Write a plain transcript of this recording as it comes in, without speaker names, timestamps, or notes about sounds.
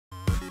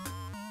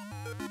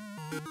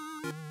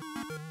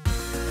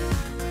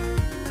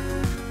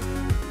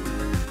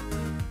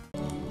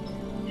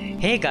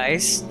Hey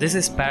guys, this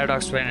is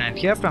Paradox29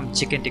 here from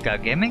Chicken Tikka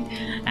Gaming,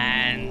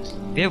 and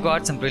we've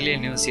got some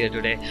brilliant news here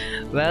today.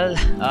 Well,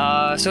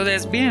 so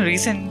there's been a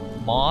recent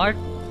mod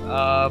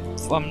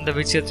from the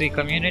Witcher 3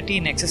 community,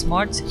 Nexus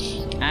Mods,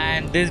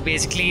 and this is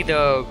basically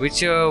the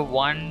Witcher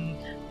 1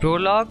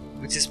 Prologue,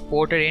 which is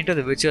ported into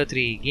the Witcher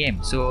 3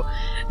 game. So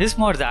this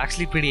mod is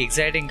actually pretty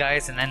exciting,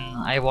 guys, and then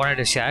I wanted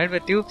to share it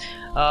with you.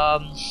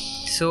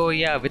 So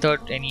yeah,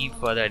 without any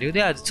further ado,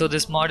 so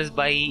this mod is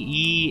by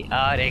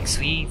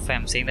erxv, if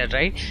I'm saying that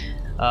right.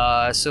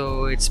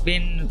 So it's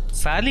been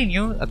fairly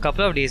new, a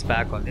couple of days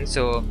back only,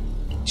 so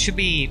it should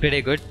be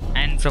pretty good,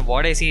 and from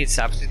what I see, it's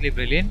absolutely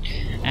brilliant.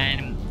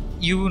 And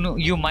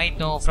you might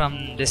know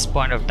from this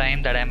point of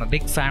time that I'm a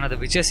big fan of the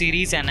Witcher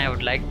series, and I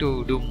would like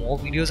to do more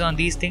videos on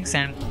these things.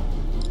 And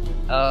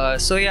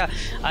so yeah,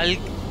 I'll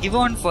give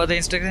on further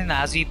instructions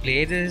as we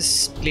play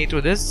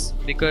through this,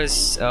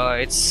 because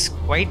it's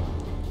quite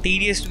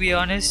tedious, to be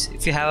honest,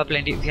 if you have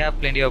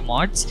plenty of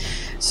mods.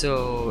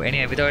 So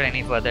anyway, without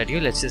any further ado,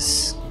 let's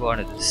just go on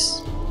to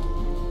this.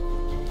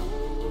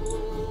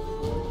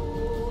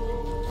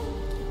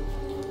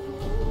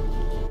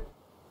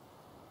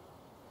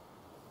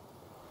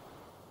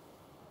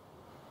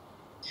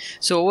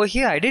 So over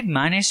here I did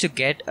manage to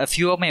get a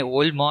few of my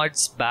old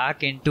mods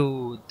back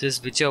into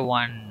this Witcher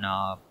 1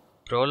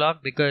 Prologue,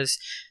 because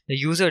the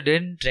user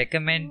didn't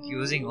recommend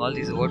using all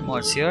these old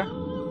mods here.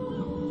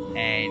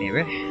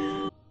 Anyway,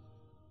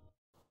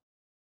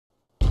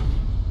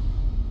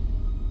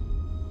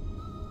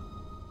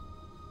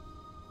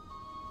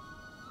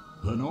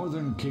 the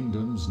northern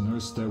kingdoms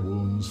nursed their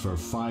wounds for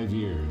 5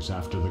 years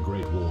after the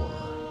Great War.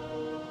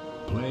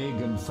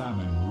 Plague and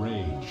famine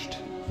raged,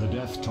 the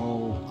death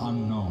toll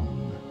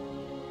unknown.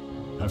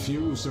 A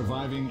few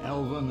surviving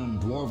elven and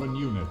dwarven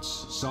units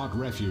sought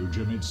refuge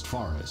amidst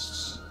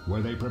forests,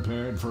 where they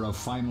prepared for a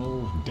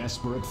final,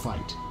 desperate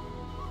fight.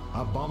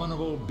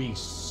 Abominable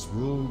beasts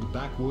ruled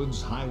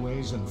backwoods,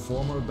 highways, and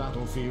former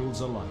battlefields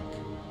alike.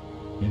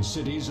 In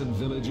cities and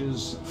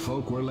villages,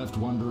 folk were left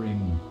wondering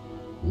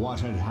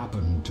what had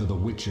happened to the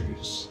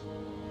Witchers.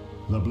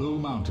 The Blue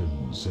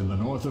Mountains in the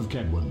north of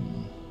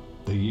Kedwen.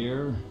 The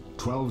year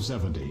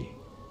 1270,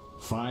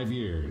 5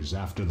 years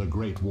after the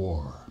Great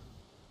War.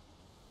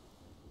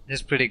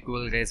 it's pretty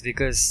cool, guys,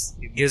 because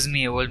it gives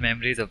me old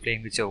memories of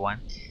playing Witcher 1.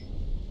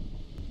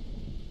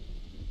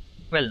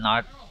 Well,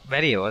 not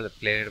very old, I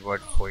played it about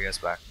 4 years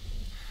back.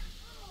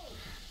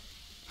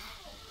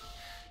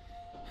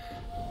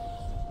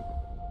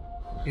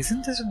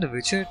 Isn't this from the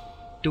Witcher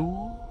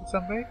 2, if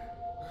I'm right?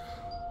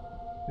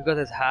 Because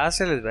his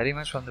hairstyle is very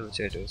much from the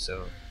Witcher 2,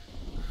 so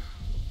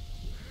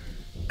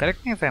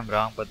correct me if I'm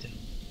wrong, but then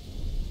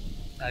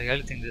I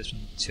really think this is from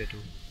Witcher 2.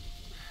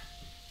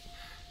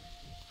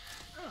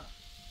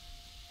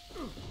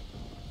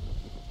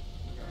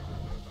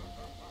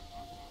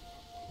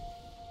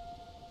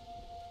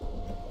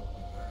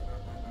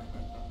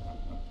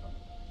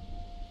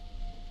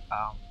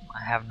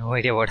 I have no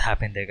idea what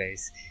happened there,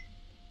 guys.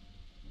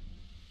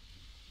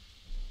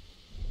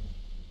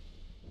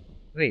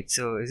 Wait,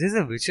 so is this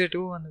a Witcher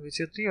 2 and the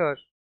Witcher 3, or?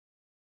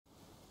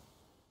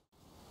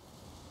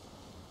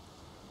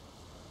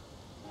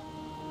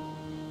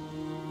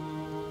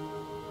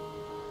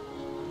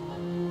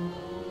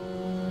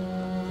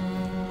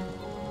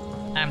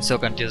 I'm so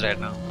confused right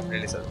now, I'm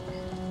really sorry.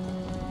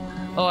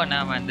 Oh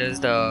no man, there's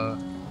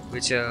the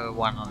Witcher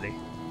 1 only.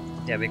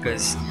 Yeah,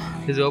 because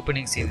his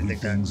opening scene is like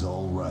that. Everything's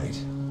alright.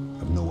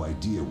 I've no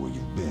idea where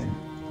you've been.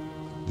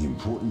 The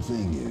important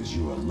thing is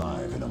you're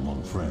alive and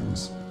among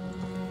friends.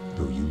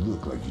 Though you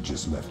look like you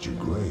just left your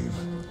grave.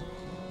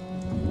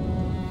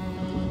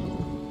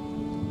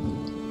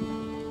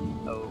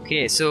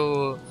 Okay,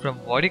 so from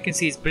what you can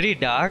see, it's pretty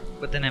dark,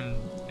 but then I'm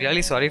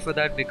really sorry for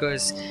that,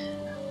 because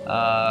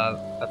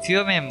a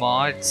few of my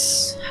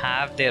mods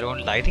have their own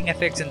lighting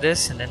effects in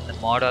this, and then the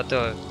mod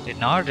author did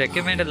not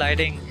recommend a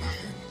lighting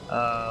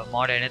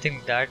mod or anything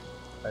like that.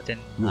 But then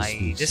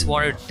I just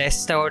wanted to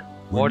test out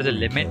what is the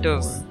limit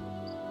of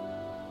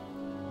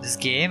this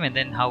game, and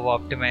then how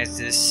optimized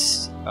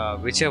this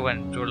Witcher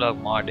 1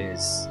 Prologue mod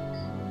is.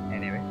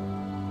 Anyway,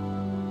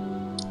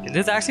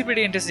 this is actually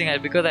pretty interesting,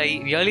 because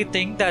I really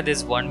think that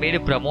there's one way to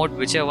promote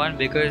Witcher 1,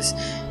 because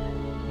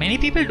many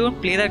people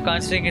don't play that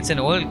considering it's an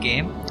old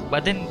game.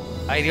 But then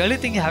I really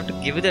think you have to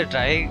give it a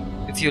try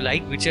if you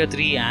like Witcher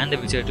 3 and the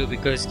Witcher 2,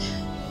 because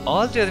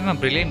all three of them are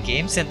brilliant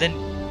games, and then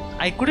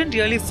I couldn't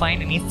really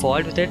find any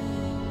fault with it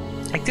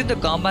except the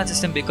combat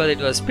system, because it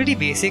was pretty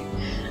basic.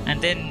 And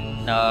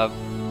then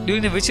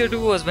during the Witcher 2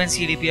 was when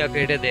HDPR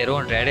created their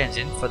own red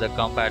engine for the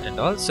combat and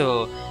all,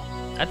 so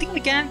I think we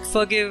can't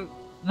forgive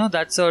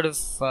that sort of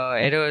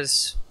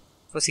errors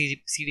for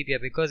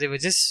HDPR, because they were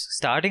just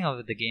starting out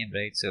with the game,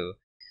 right? So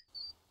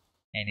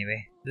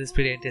anyway, this is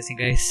pretty interesting,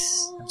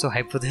 guys. I'm so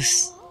hyped for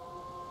this.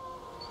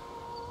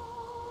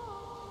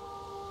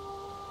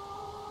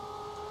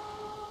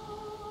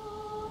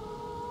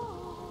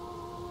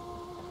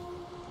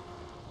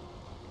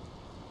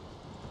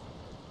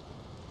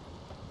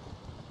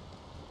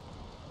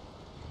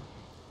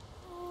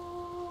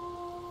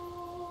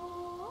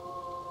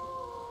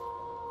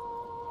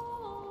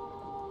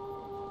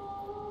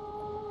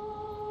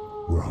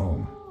 We're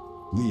home.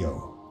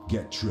 Leo,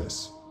 get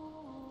Triss.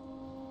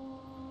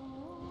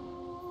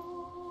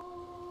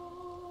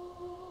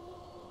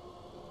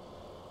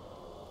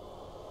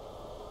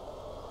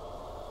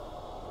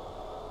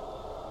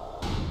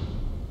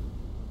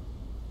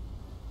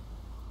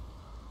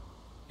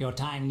 Your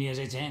time nears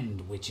its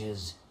end,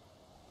 witches.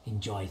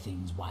 Enjoy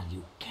things while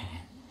you can.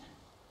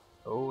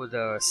 Oh,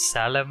 the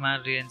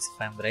Salamandrians, if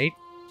I'm right.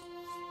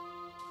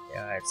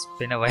 Yeah, it's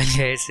been a while,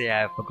 guys.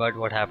 Yeah, I forgot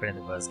what happened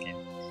in the first game.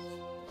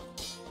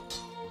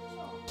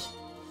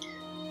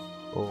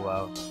 Oh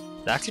wow,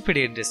 it's actually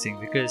pretty interesting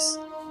because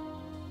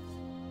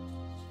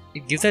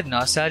it gives that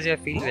nostalgia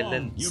feel, well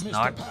then it's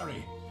not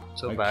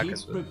so back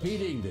as well.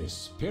 Repeating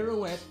this.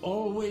 Pirouette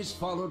always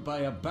followed by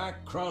a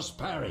back cross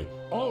parry.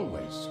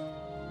 Always.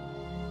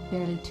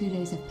 Barely 2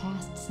 days have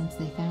passed since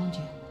they found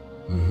you.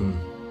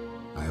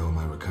 Mm-hmm. I owe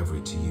my recovery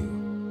to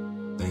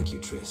you. Thank you,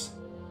 Triss.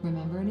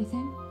 Remember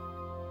anything?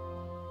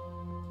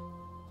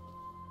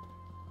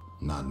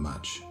 Not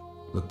much.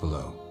 Look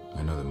below.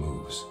 I know the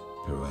moves.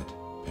 Pirouette,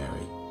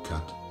 parry,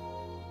 cut.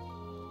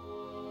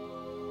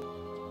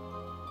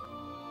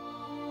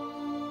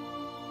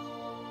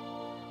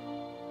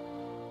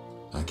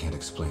 I can't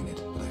explain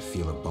it, but I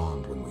feel a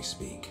bond when we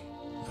speak.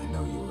 I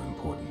know you were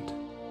important.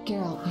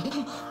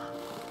 Geralt.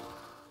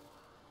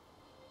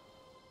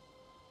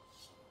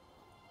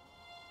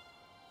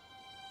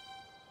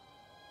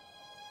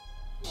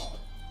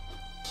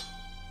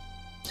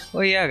 Oh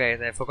yeah guys,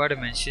 I forgot to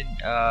mention,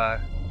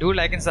 do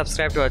like and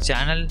subscribe to our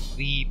channel.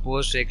 We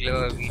post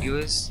regular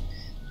videos.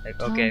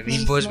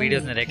 We post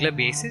videos on a regular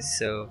basis,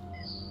 so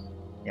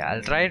yeah,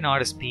 I'll try not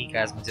to speak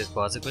as much as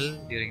possible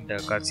during the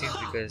cutscenes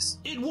because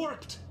It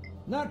worked!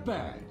 Not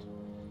bad.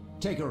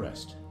 Take a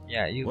rest.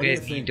 yeah, you What do you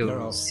guys need think, to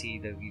Geralt? see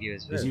the video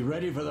as Is he well.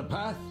 ready for the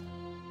path?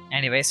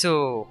 Anyway,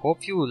 so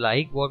hope you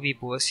like what we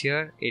post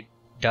here. It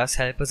does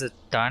help us a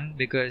ton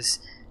because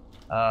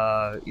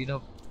you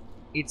know,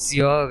 it's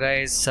your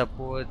guys'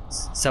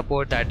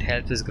 support that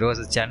helps us grow as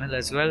a channel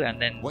as well,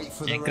 and then Wait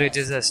for the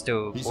encourages rest. us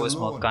to He's post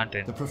more alone.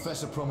 content. The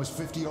professor promised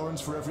 50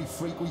 orange for every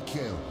freak we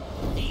kill.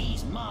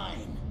 He's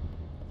mine.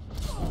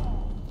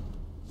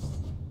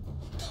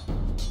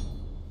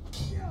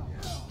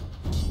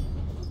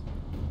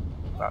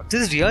 Wow,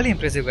 this is really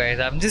impressive, guys.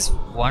 I'm just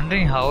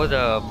wondering how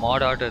the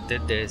mod author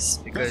did this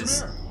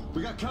because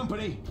We got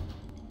company.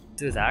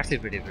 this is actually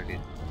pretty.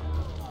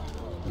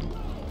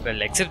 Well,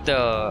 except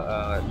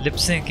the lip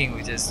syncing,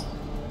 which is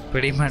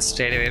pretty much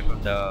straight away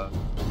from the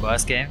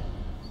first game.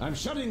 I'm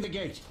shutting the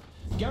gate.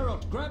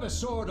 Geralt, grab a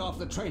sword off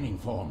the training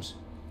forms.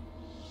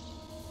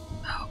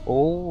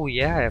 Oh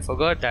yeah, I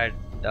forgot that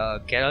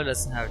Geralt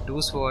doesn't have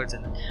two swords,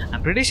 and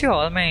I'm pretty sure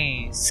all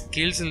my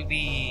skills will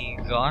be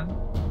gone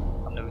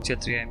from the Witcher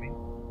 3. I mean,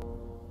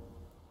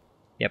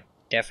 yep,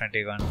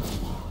 definitely gone.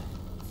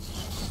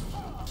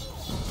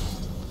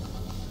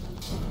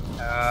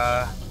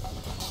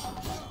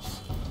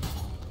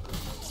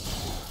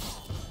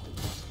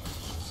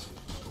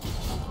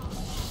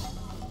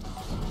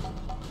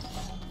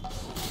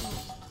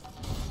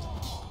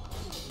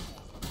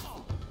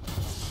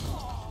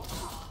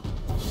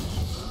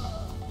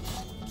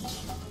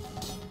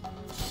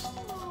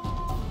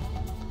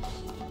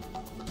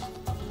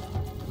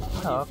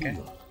 Oh, okay.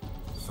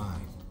 Fine.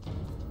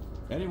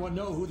 Anyone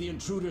know who the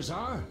intruders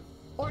are?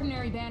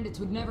 Ordinary bandits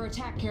would never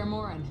attack Kaer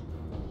Morhen.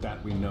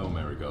 That we know,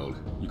 Marigold.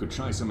 You could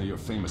try some of your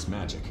famous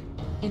magic.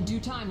 In due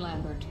time,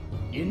 Lambert.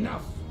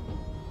 Enough.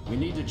 We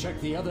need to check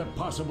the other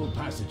possible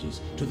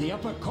passages to the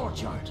upper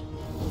courtyard.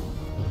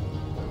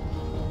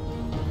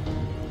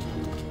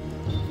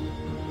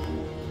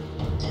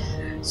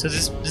 So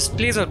this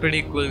plays out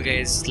pretty cool,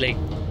 guys. Like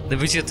the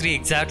Witcher 3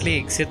 exactly,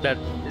 except that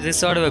this is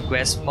sort of a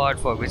quest mod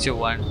for Witcher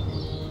 1.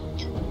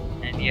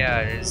 And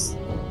yeah, this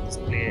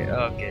play.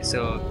 Okay,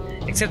 so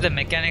except the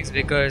mechanics,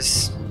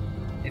 because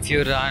if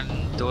you run,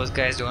 those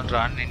guys don't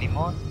run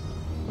anymore.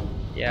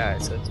 Yeah,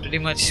 so it's pretty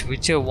much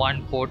Witcher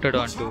 1 ported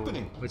What's onto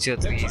happening? Witcher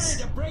They're trying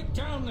 3's to break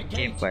down the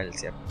game gate.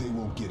 files. Yep. They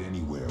won't get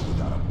anywhere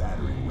without a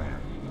battering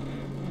ram.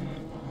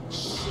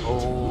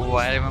 Oh,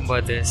 I remember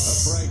A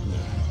this.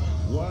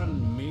 frightener.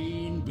 One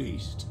mean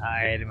beast.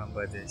 I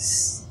remember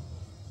this.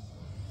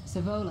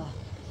 Savola.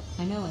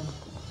 I know him.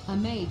 A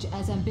mage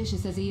as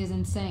ambitious as he is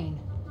insane.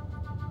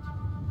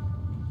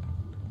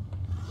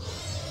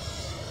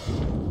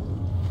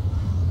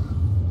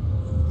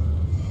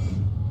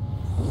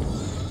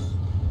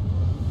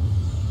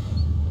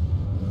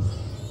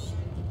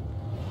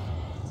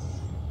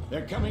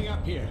 They're coming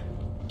up here.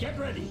 Get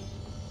ready.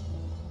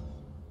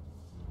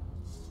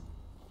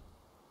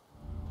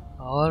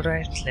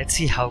 Alright, let's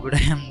see how good I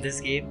am in this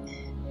game.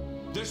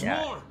 There's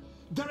Yeah. more!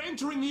 They're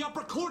entering the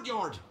upper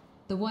courtyard!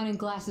 The one in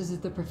glasses is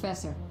the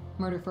professor.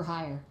 Murder for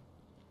hire.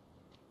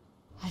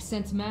 I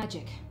sense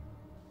magic.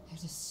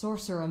 There's a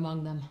sorcerer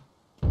among them.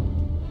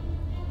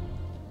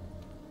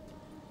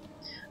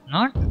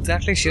 Not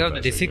exactly sure of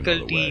the Professor, you're not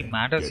difficulty away.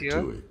 matters Get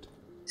here. to it.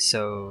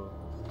 So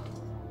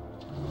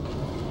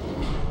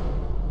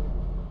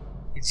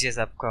it's just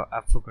up for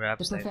The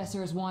grabs. Like.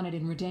 professor is wanted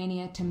in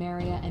Redania,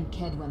 Temeria, and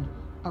Kedwin.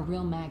 A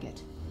real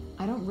maggot.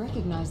 I don't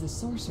recognize the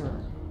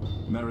sorcerer.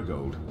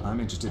 Marigold, I'm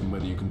interested in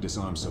whether you can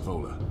disarm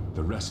Savola.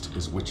 The rest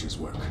is witch's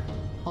work.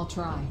 I'll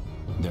try.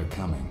 They're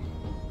coming.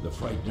 The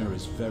Frightener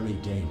is very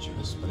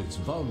dangerous, but it's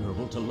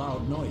vulnerable to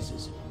loud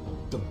noises.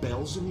 The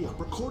bell's in the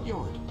upper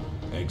courtyard.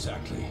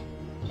 Exactly.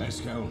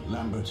 Eskel,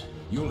 Lambert,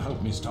 you'll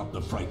help me stop the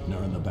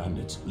Frightener and the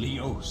bandits.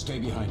 Leo, stay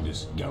behind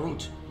us.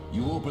 Geralt,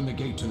 you open the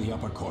gate to the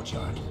upper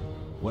courtyard.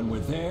 When we're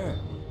there,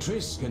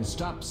 Triss can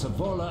stop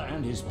Savola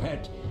and his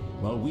pet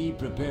while we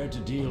prepare to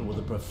deal with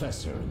the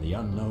Professor and the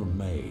unknown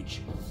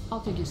mage. I'll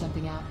figure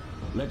something out.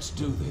 Let's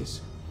do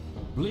this.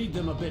 Bleed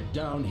them a bit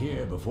down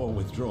here before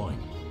withdrawing.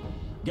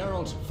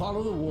 Geralt,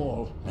 follow the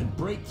wall and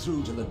break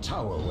through to the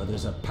tower where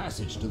there's a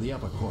passage to the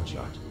upper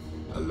courtyard.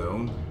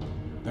 Alone?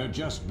 They're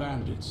just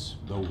bandits,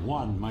 though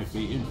one might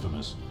be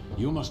infamous.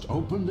 You must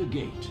open the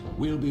gate.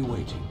 We'll be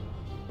waiting.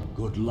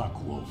 Good luck,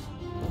 Wolf.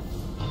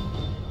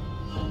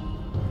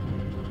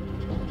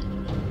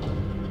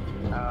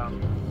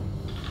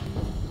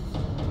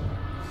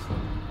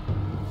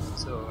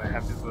 So I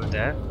have to go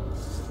there.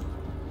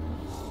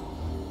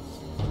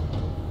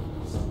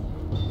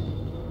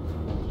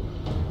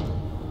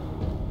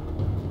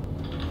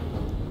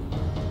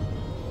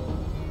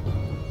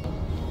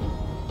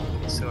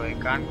 So I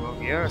can't go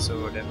here,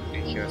 so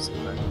definitely here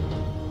somewhere.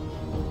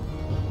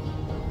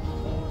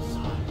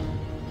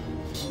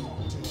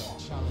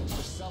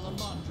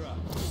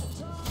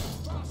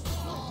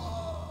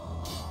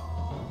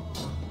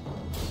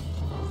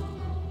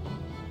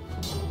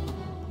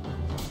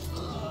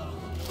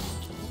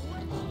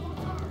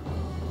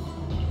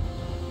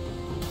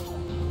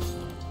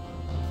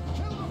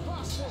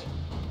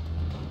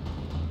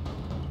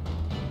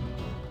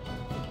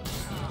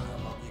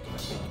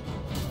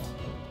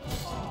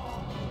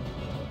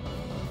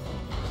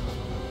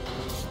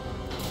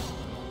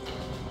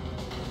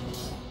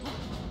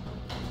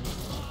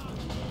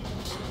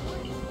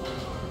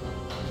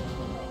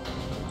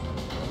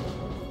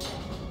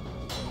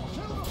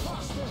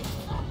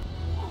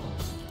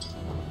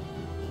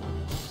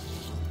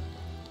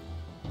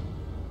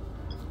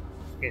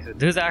 Okay, so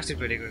this is actually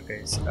pretty good,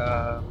 guys.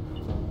 Am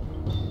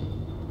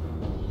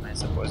I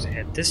supposed to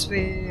head this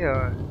way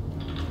or?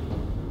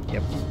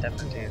 Yep,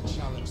 definitely.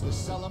 Challenge the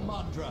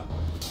Salamandra.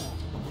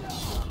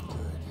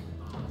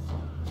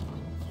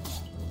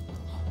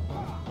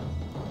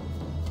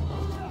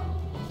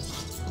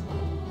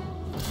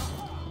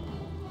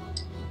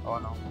 Oh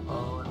no!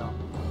 Oh no!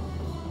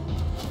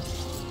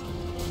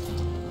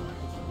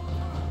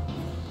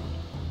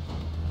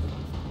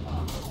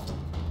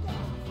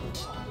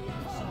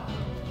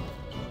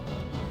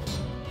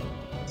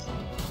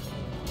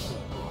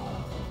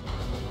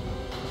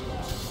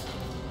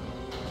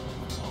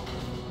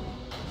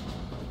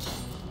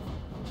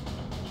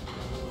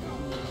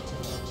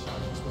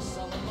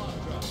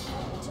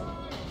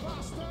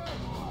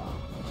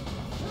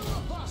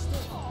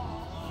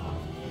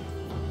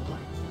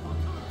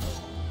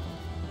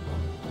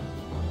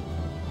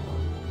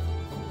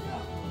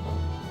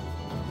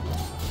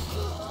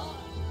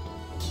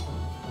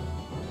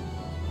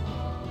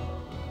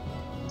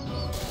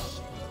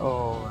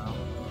 Oh no.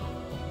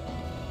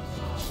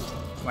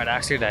 Might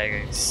actually die,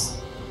 guys.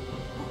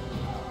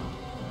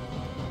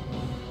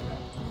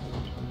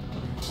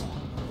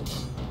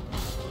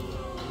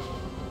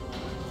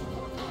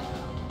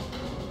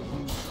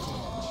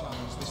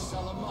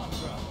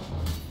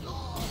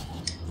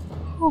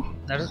 Whew,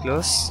 that was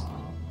close.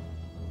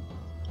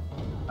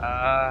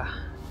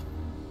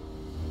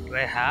 Do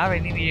I have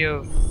any way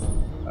of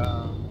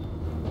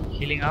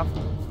healing up?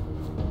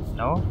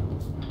 No?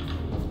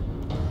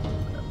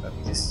 Let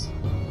me just...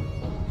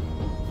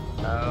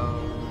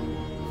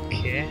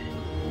 Okay.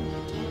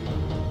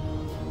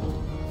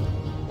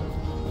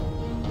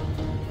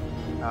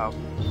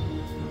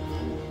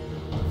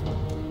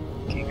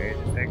 Okay guys,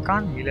 if I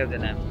can't heal up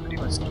then I'm pretty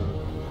much screwed.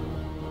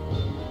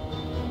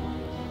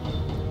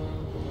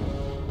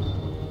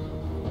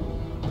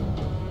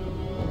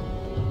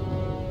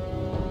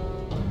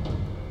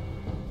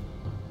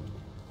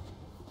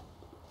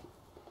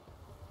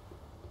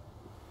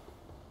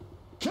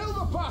 Kill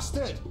the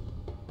bastard!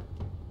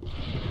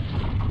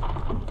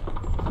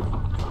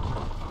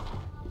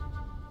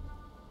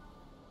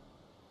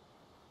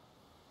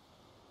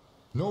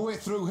 No way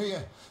through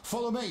here.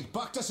 Follow me.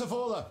 Back to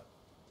Savola.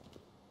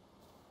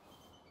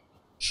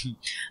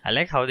 I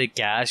like how they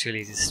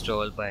casually just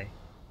stroll by.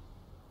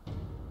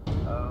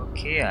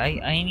 Okay,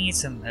 I need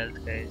some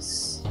health,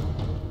 guys.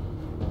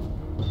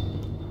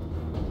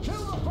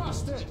 Kill the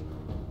bastard!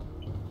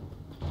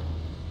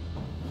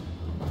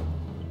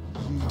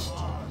 You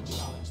dare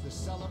challenge the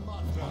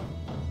Salamandra.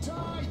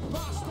 Die,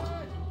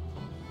 bastard!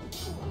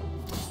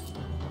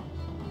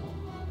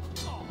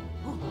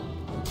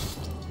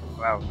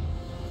 Wow.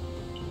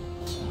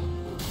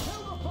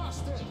 Kill the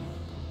bastard!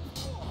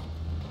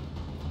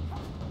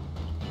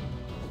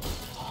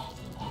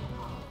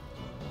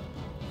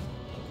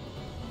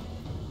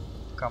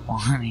 Come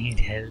on, I need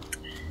health.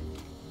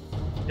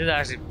 This is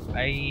actually,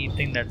 I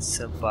think that's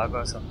a bug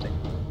or something.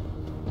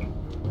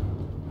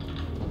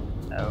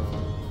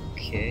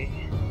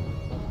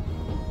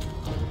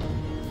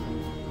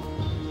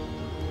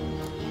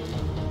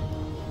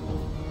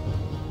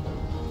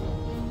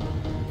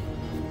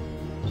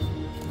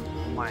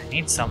 on, I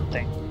need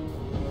something.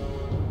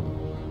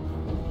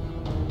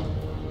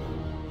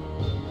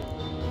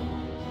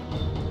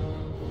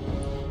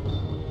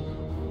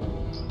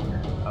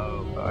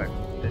 Oh god,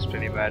 that's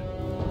pretty bad.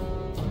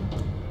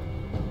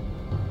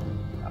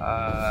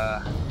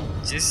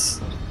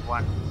 Just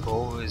one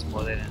bow is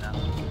more than enough to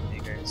kill me,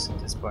 guys, at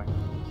this point.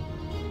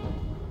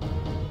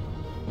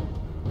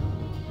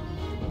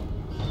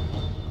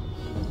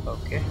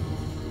 Okay.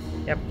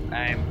 Yep,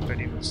 I'm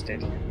pretty much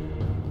dead here.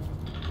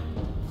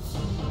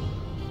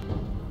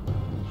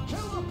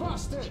 Kill the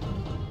bastard!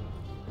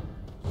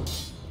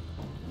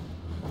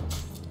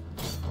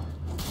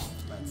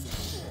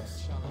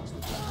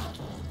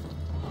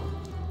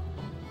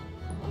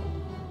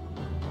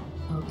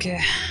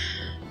 Okay.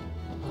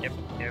 Yep,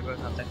 here goes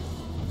nothing.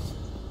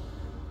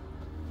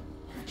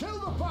 Kill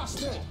the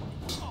bastard!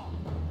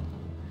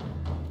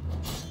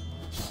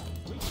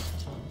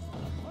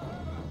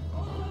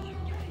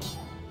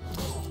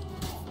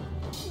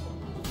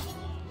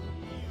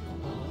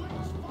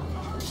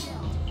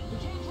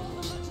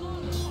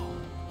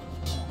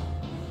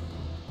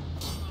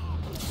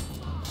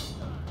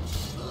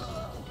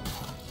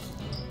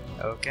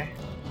 Okay.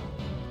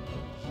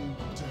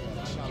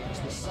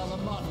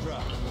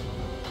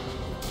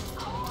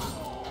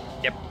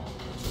 Yep.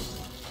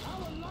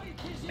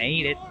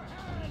 Made it.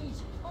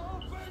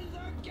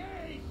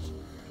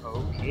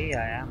 Okay,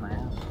 I am.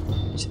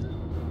 Sure.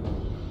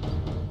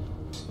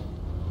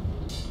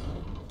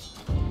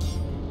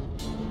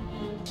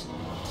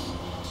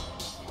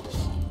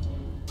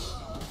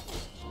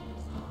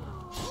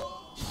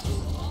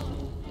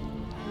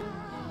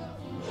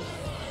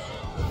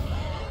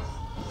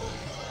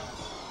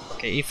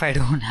 Okay, if I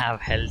don't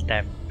have health,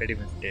 I'm pretty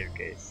much dead,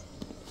 guys.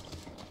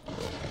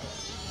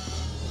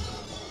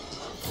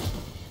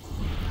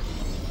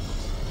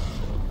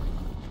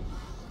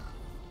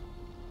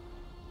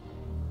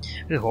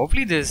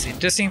 Hopefully this is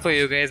interesting for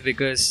you guys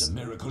because it's a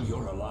miracle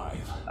you're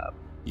alive.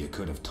 You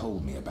could have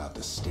told me about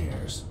the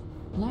stairs.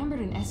 Lambert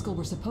and Eskel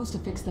were supposed to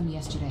fix them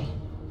yesterday.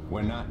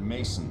 We're not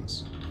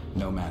masons.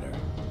 No matter.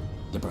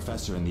 The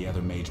professor and the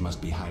other mage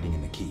must be hiding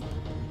in the keep.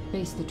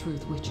 Face the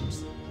truth,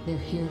 Witchers. They're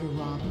here to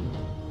rob you.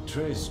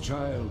 Trace,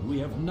 child, we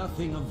have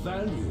nothing of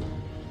value.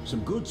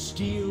 Some good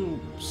steel,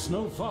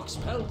 snow fox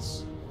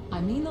pelts.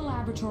 I mean the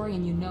laboratory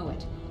and you know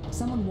it.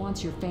 Someone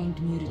wants your famed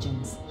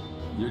mutagens.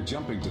 You're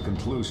jumping to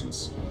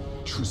conclusions.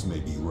 Triss may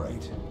be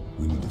right.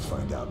 We need to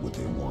find out what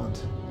they want.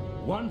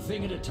 One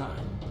thing at a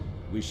time.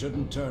 We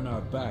shouldn't turn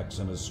our backs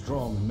on a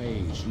strong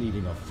mage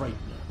leading a frightener.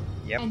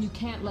 Yep. And you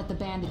can't let the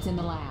bandits in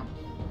the lab.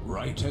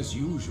 Right as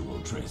usual,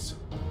 Triss.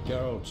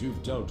 Geralt,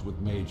 you've dealt with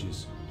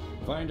mages.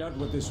 Find out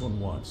what this one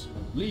wants.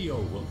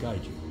 Leo will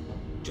guide you.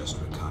 Just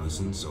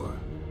reconnaissance, or?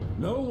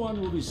 No one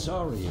will be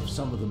sorry if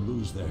some of them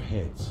lose their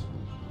heads.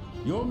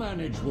 You'll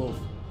manage, Wolf.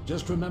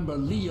 Just remember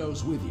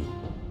Leo's with you.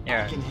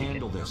 Yeah, I can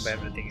handle this.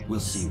 We'll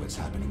see what's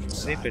happening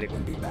inside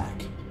and be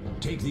back.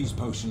 Take these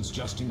potions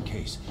just in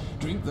case.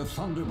 Drink the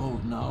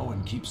Thunderbolt now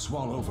and keep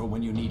Swallow for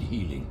when you need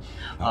healing.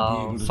 I'll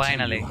be able to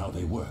finally. tell you how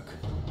they work.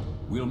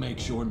 We'll make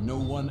sure no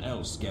one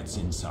else gets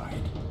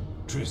inside.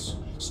 Triss,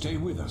 stay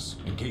with us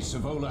in case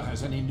Savola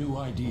has any new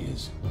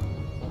ideas.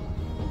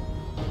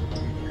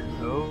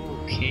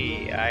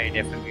 Okay, I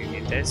definitely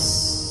need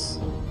this.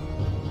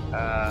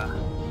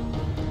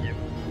 Yep.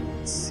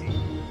 Let's see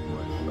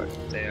what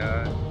they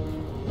are.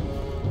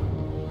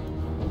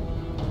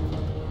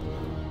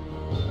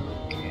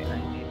 Okay, I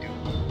need to.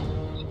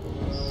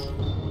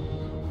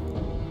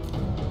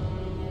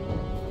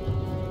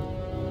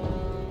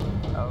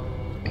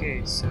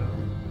 Okay, so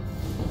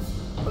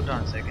hold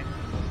on a second.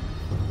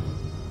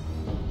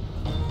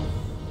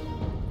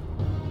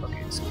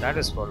 Okay, so that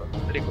is follow.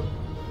 Pretty good.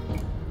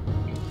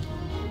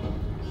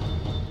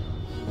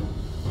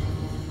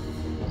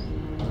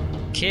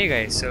 Okay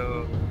guys,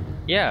 so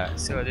yeah,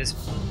 so this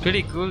is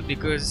pretty cool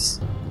because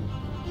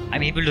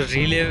I'm able to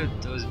relive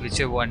those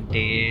Witcher 1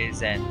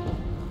 days and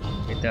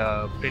with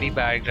the pretty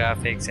bad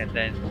graphics and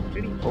then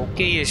pretty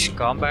okay-ish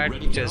combat,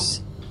 which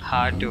is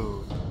hard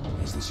to...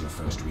 Is this your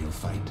first real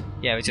fight?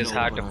 Yeah, which is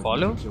hard to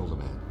follow.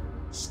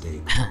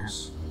 Stay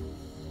close.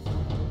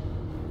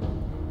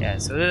 Yeah,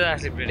 so this is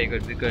actually pretty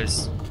good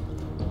because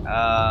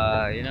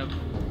you know,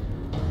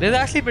 this is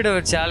actually a bit of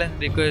a challenge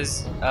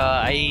because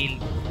I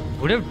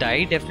would have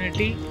died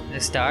definitely in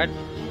the start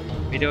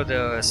without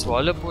the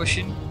swallow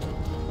potion,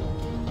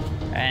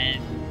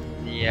 and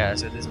yeah,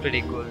 so this is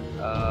pretty cool.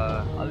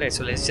 Alright,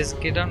 so let's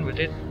just get on with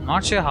it.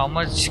 Not sure how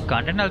much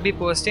content I'll be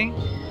posting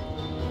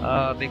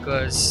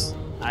because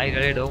I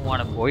really don't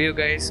want to bore you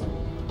guys.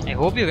 I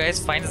hope you guys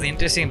find this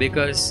interesting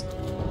because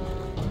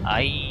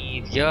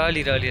I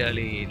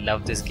really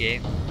love this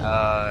game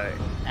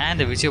and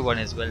the Witcher 1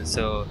 as well,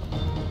 so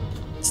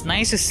it's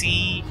nice to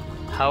see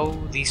how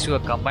these two are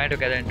combined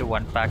together into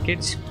one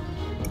package.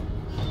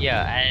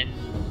 Yeah, and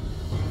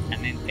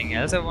anything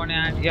else I want to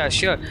add? Yeah,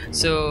 sure.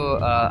 So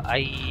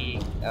I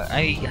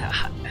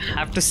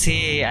have to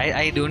say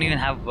I don't even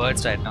have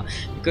words right now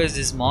because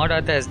this mod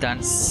author has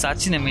done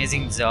such an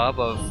amazing job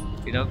of,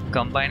 you know,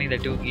 combining the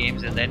two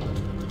games and then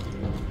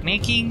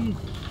making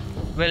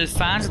well,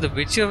 fans of The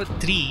Witcher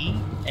 3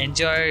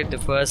 enjoyed the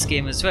first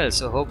game as well.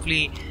 So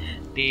hopefully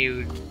they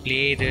would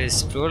play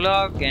this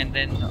prologue, and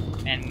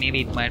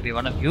maybe it might be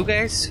one of you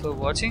guys who are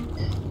watching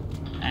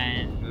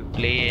and would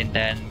play and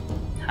then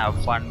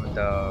have fun with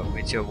The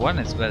Witcher 1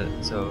 as well.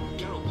 So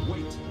Geralt,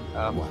 wait.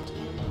 What?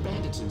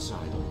 Bandits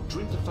inside.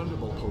 Drink the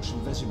Thunderbolt potion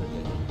Wiedzmin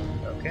gave me.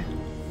 okay,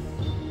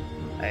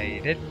 I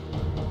did.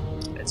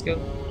 Let's go.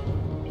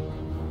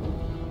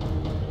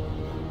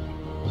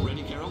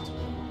 Ready, Geralt?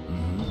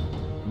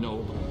 Mm-hmm.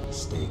 No.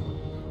 Stay.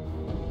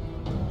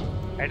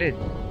 I did.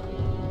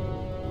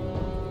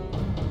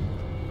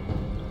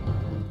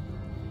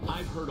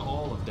 I've heard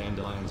all of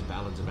Dandelion's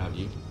ballads about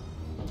you.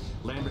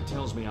 Lambert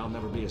tells me I'll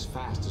never be as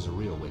fast as a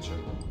real Witcher.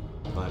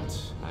 But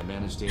I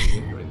managed to aid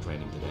him during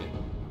training today.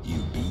 You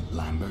beat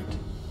Lambert?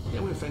 Yeah,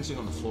 we were fencing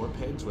on the floor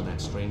pegs when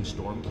that strange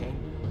storm came.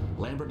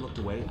 Lambert looked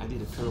away, I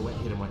did a pirouette,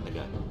 hit him right in the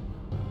gut.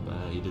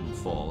 He didn't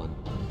fall, and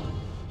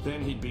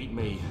then he beat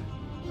me.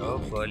 Oh,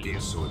 Make a buddy.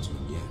 good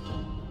swordsman yet.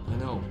 I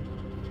know.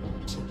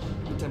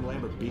 Every time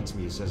Lambert beats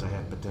me, he says I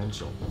have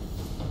potential.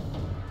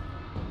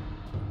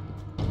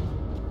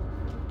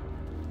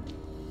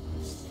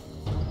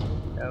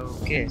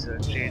 Okay, so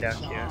straight up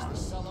here.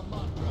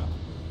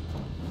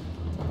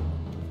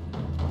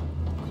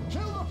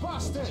 Kill the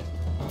bastard!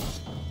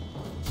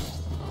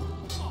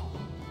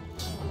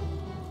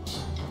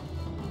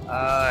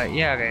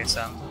 Yeah guys,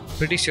 I'm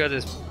pretty sure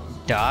this is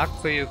dark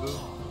for you.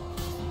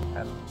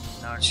 I'm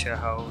not sure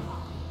how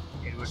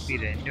it would be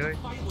rendered.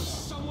 Fight with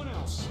someone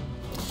else.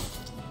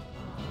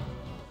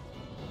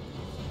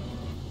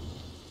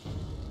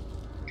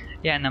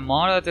 Yeah, and the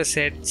mod author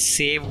said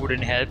save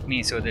wouldn't help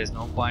me, so there's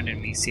no point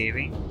in me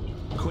saving.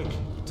 Quick,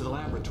 to the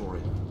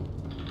laboratory.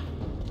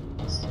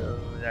 So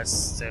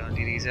that's the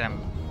only reason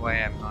why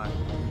I'm not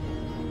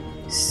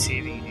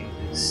saving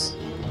in this.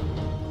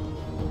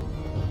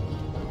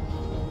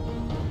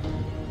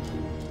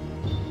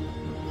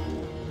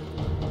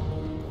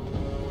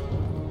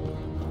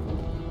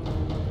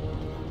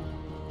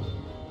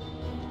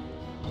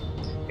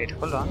 Wait,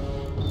 hold on.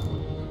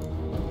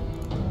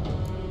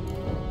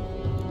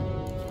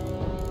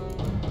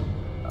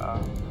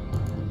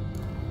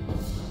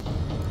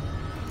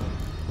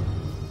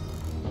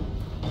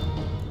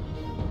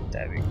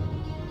 There we go.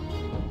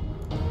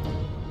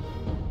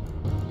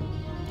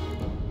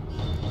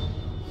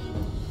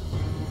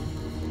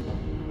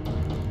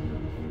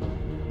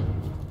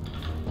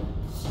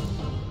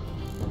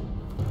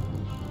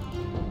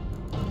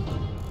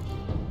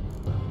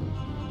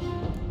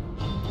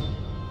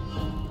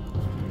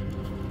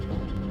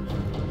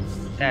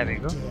 There we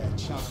go.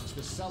 Challenge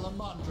the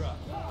Salamandra.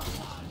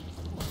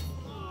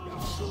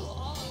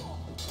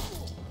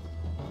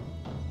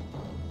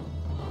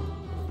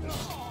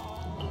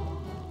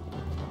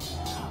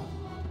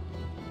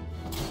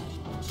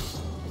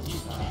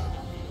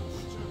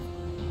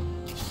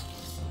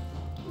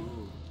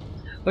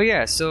 Oh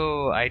yeah,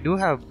 so I do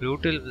have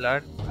brutal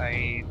blood.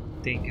 I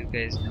think you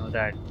guys know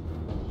that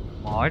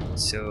mod,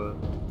 so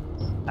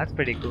that's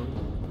pretty cool.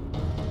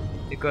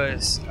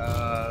 Because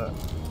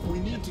We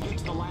need to get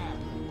to the lab.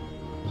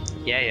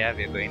 yeah,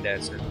 we're going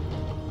there. So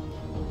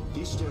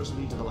These stairs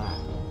lead to the lab.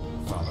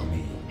 Follow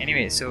me.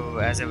 anyway, so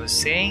as I was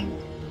saying,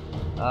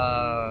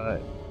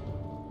 The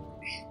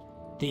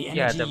Yeah,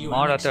 energy the you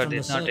mod annexed author from the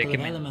did not circle of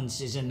recommend.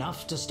 elements is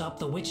enough to stop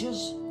the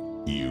witches?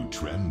 You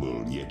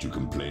tremble, yet you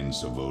complain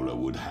Savola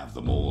would have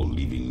them all,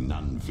 leaving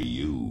none for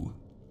you.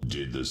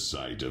 Did the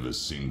sight of a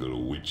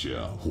single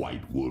Witcher,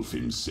 White Wolf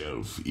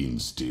himself,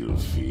 instill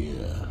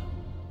fear?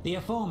 The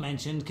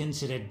aforementioned,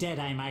 considered dead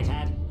I might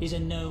add, is a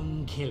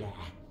known killer.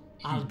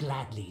 I'll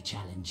gladly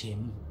challenge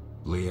him.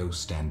 Leo,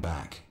 stand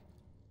back.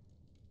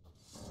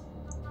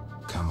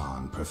 Come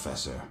on,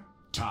 Professor.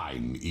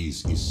 Time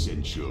is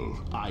essential.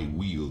 I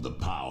wield the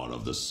power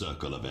of the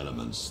Circle of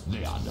Elements.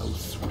 They are no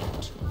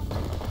threat.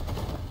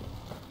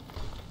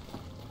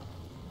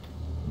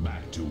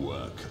 Back to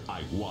work.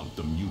 I want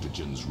the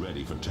mutagens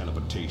ready for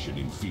teleportation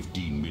in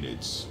 15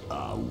 minutes.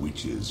 Our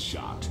witches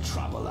shan't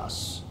trouble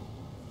us.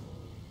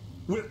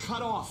 We're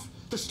cut off.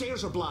 The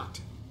stairs are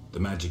blocked. The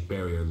magic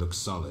barrier looks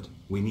solid.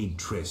 We need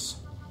Triss.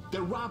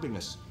 They're robbing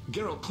us.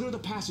 Geralt, clear the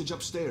passage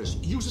upstairs.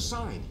 Use a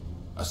sign.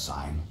 A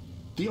sign?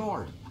 The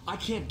Ard. I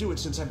can't do it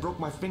since I broke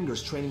my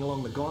fingers training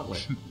along the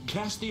gauntlet.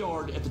 Cast the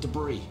Ard at the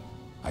debris.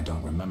 I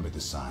don't remember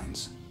the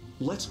signs.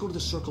 Let's go to the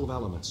Circle of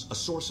Elements, a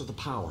source of the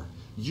power.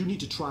 You need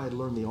to try and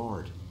learn the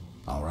Ard.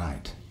 All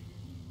right.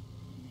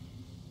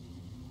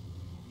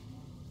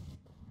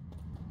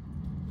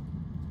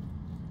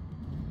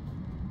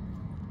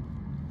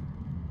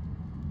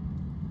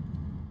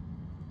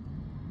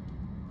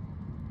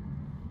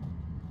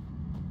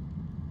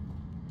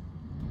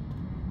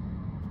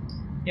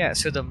 yeah,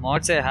 so the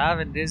mods I have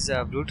in this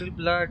brutal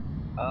blood,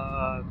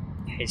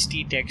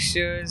 HD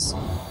textures,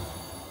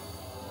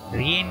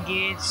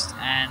 re-engaged,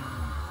 and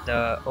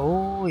the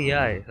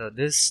so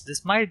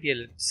this might be a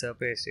little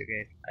surprise to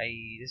get.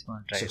 I just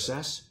want to try it.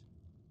 Success?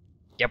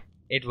 Yep,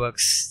 it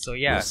works. So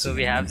yeah, We'll so see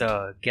we in a have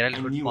minute. the Geralt I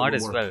Cloak knew it mod would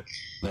as work. well.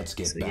 Let's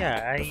get So back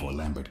yeah, before I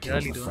Lambert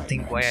kills really the don't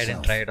think Frightener why I didn't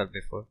himself. try it out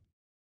before.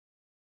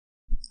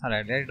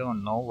 Alright, I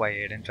don't know why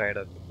I didn't try it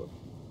out before.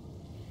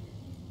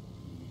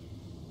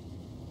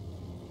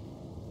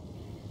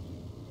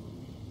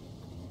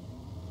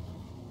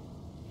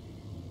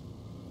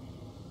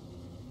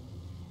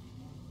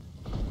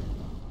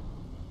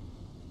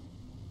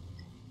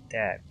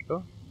 There we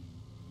go.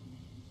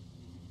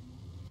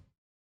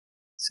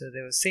 So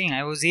they were saying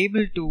I was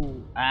able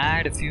to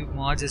add a few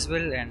mods as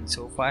well, and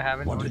so far I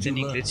haven't noticed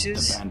any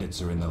glitches. The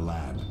bandits are in the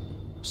lab,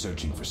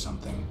 searching for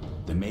something.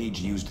 The mage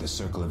used the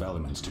circle of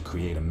elements to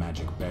create a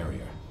magic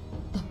barrier.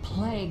 The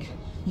plague.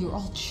 You're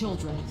all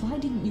children. Why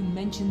didn't you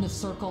mention the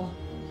circle?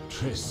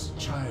 Triss,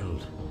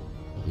 child,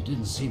 it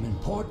didn't seem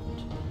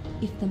important.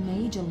 If the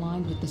mage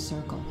aligned with the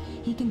circle,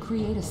 he can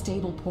create a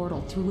stable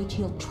portal through which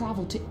he'll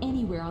travel to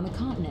anywhere on the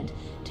continent,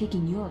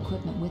 taking your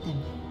equipment with him.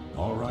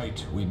 All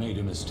right, we made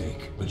a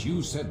mistake, but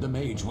you said the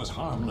mage was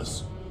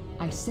harmless.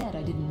 I said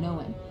I didn't know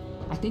him.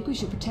 I think we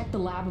should protect the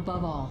lab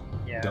above all.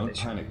 Yeah, Don't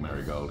panic,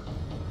 Marigold.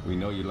 We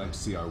know you'd like to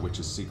see our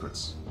witch's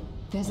secrets.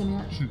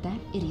 Vesemir, if that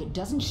idiot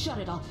doesn't shut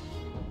it, I'll...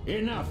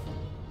 Enough!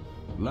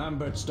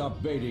 Lambert,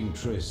 stop baiting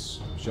Triss.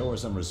 Show her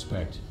some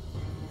respect.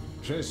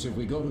 Triss, if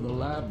we go to the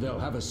lab, they'll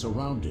have us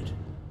surrounded.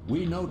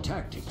 We know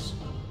tactics.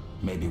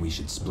 Maybe we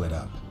should split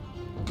up.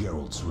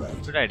 Geralt's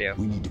right. Good idea.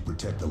 We need to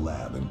protect the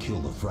lab and kill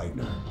the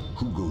Frightener.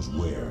 Who goes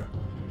where?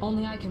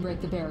 Only I can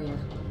break the barrier.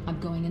 I'm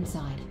going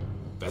inside.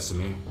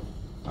 Vesemir?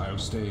 I'll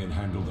stay and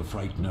handle the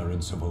Frightener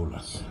and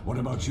Savola. What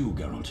about you,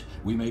 Geralt?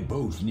 We may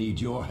both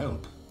need your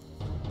help.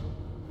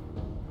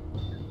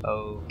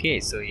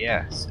 Okay, so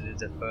yeah, so this is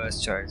the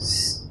first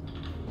choice.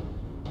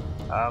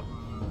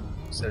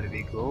 So do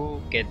we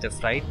go get the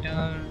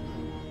Frightener?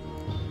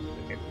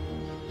 Okay.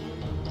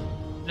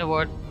 You know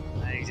what?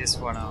 I just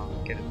wanna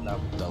get it lab.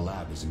 The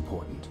lab is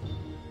important.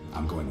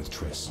 I'm going with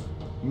Triss.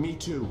 Me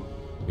too.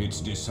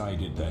 It's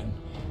decided then.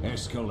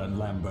 Eskel and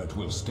Lambert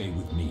will stay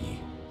with me.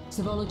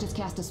 Savola just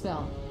cast a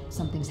spell.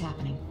 Something's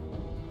happening.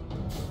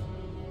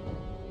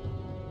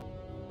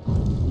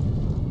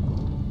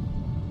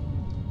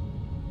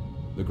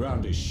 The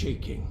ground is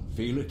shaking.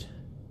 Feel it?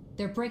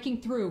 They're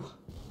breaking through.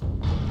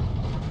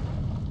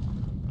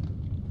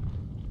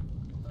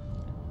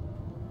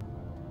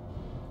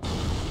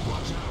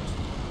 Watch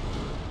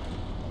out!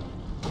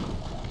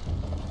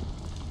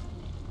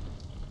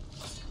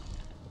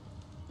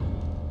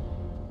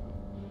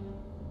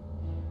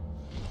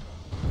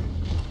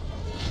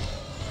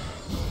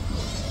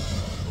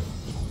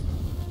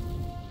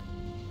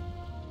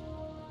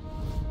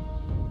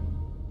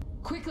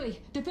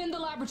 Quickly, defend the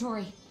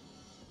laboratory.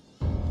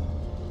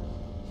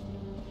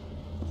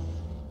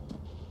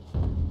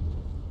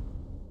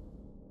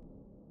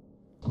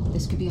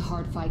 This could be a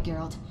hard fight,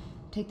 Geralt.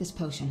 Take this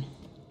potion.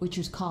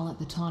 Witchers call it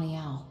the Tawny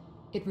Owl.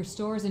 It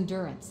restores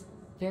endurance.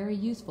 Very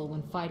useful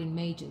when fighting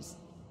mages.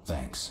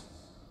 Thanks.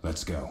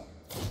 Let's go.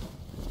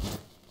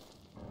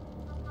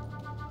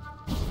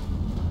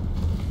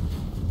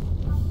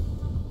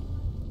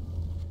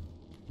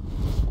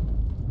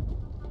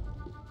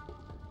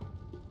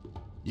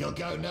 You'll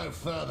go no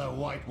further,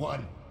 White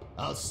One.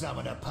 I'll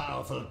summon a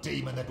powerful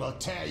demon that will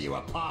tear you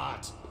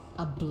apart.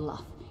 A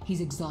bluff.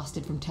 He's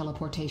exhausted from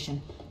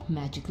teleportation.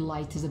 Magic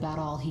light is about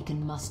all he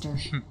can muster.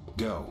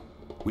 Go.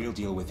 We'll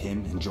deal with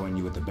him and join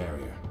you at the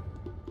barrier.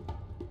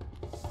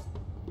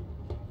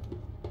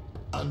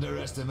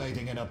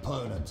 Underestimating an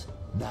opponent.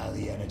 Now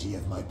the energy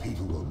of my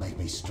people will make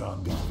me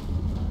stronger.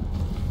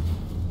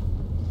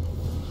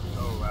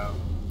 Oh wow.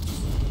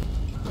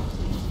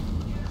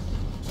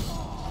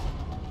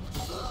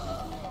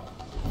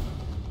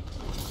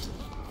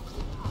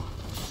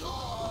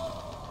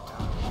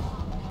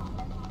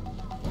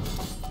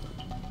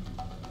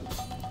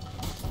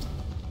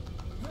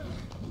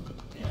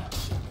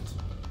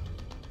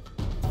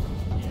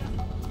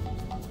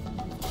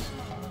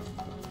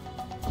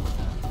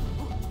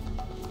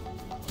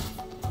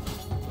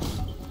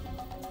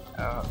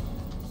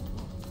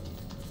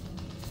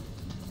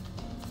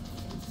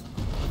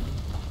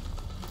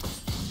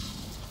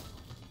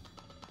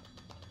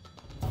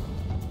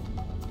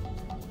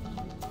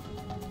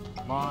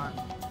 Come on.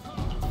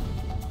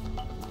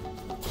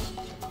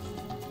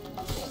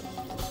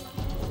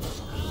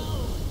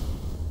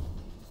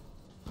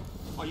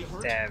 Are you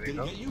hurt? There we Did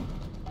go. he get you?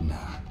 Nah.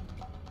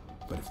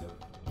 But if there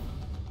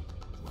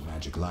were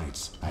magic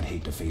lights, I'd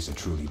hate to face a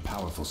truly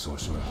powerful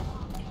sorcerer.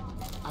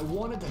 I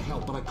wanted to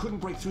help, but I couldn't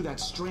break through that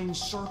strange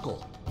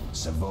circle.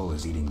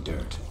 Savola's eating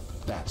dirt.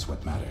 That's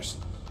what matters.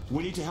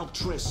 We need to help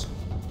Triss.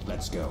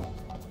 Let's go.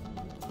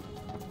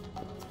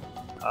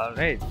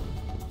 Alright.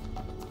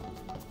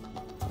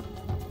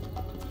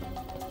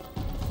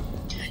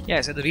 Yeah,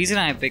 so the reason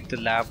I picked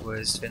the lab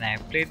was when I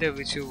played the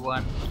Witcher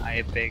 1,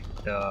 I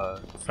picked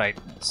the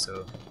Frightener,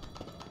 so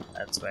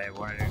that's why I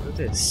wanted to do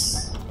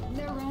this.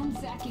 They're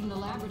ransacking the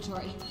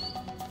laboratory.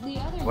 The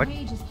other What?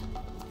 mages...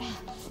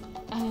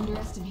 I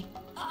underestimate.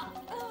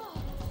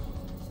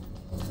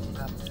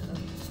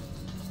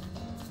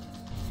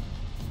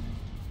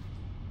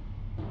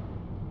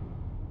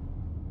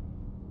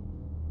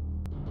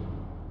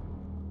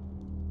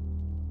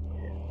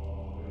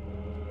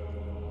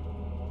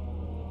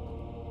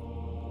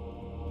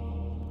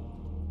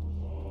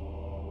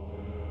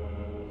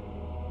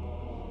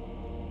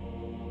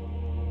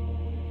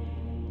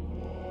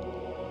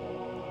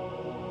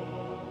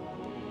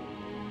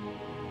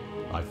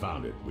 I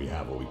found it. We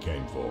have what we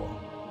came for.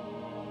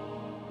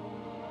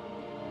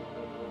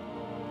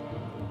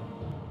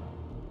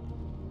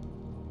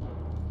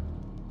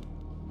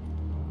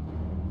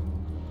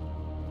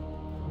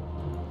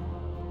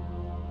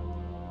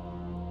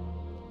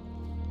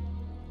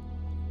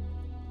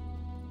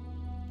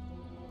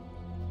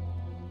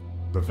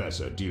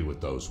 Professor, deal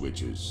with those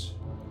witches.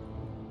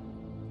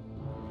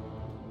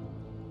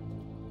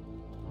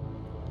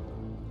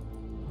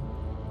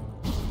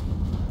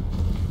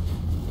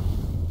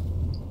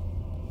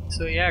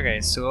 So yeah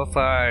guys, so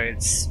far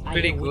it's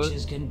pretty cool.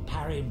 Witches can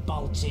parry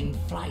bolts in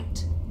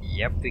flight.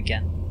 Yep, we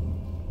can.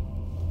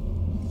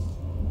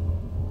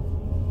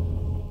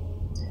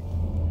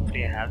 Do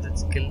you have that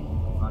skill?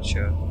 Not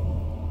sure.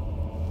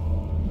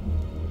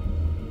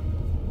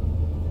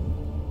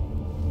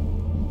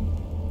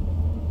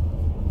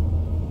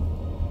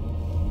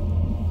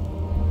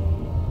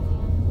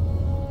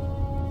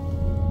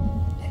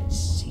 Let's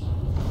see.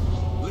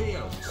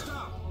 Leo,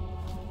 stop!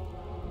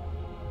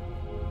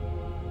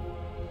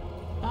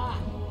 Ah!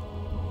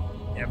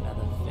 Yep.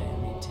 Another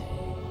fairy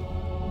tale.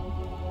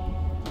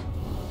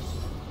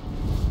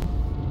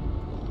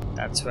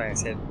 That's why I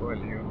said poor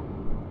Leo.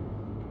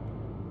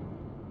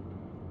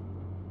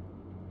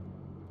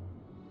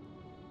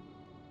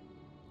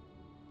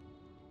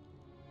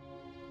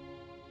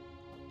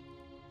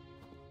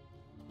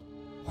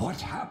 What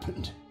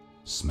happened?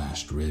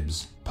 Smashed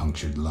ribs,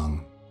 punctured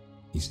lung.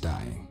 He's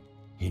dying.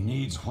 He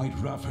needs White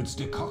Rafford's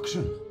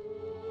decoction.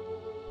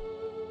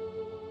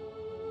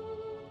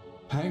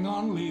 Hang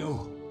on,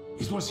 Leo.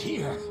 It was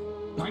here.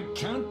 I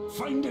can't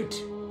find it.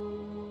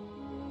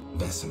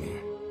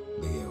 Vesemir,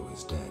 Leo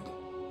is dead.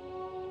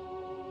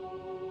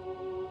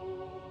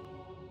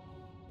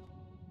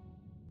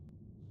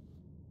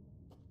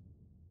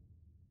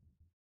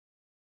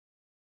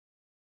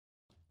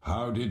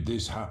 How did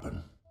this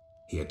happen?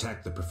 He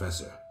attacked the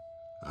professor.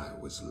 I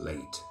was late.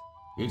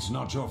 It's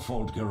not your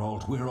fault,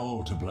 Geralt. We're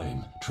all to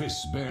blame.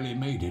 Triss barely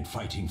made it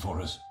fighting for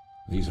us.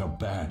 These are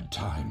bad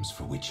times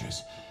for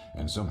witchers,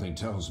 and something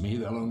tells me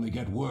they'll only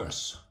get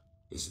worse.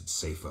 Is it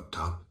safe up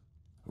top?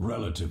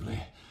 Relatively.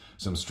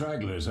 Some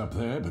stragglers up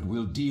there, but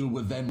we'll deal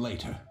with them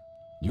later.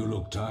 You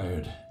look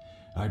tired.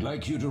 I'd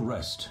like you to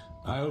rest.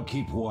 I'll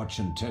keep watch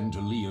and tend to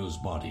Leo's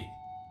body.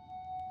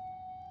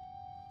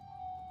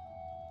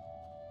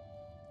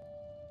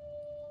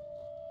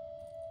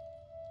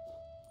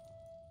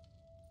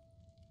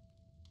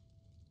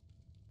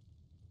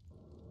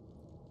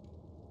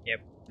 Yep,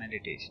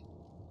 meditation.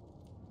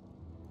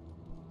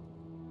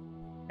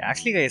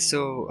 Actually guys,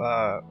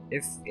 so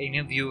if any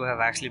of you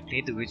have actually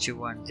played the Witcher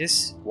 1,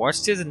 just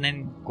watch this and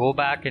then go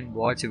back and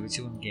watch a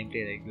Witcher 1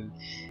 gameplay. Like, you'll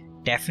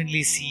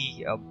definitely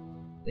see,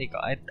 like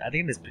I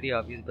think it's pretty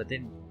obvious, but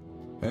then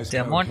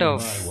the amount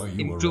of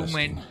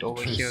improvement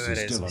over here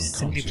is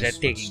simply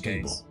breathtaking,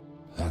 guys.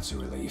 That's a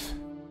relief.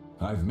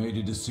 I've made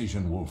a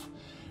decision, Wolf.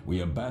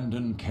 We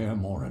abandon Kaer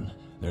Morhen.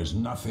 There's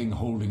nothing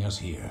holding us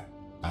here.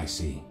 I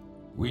see.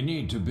 We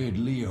need to bid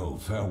Leo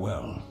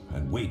farewell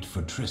and wait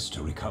for Triss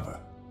to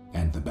recover.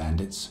 And the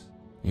bandits?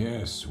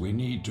 Yes, we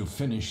need to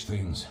finish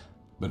things.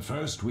 But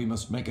first we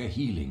must make a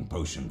healing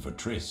potion for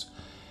Triss.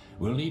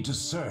 We'll need to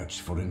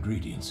search for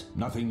ingredients.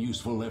 Nothing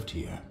useful left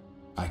here.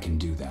 I can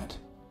do that.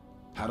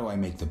 How do I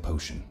make the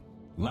potion?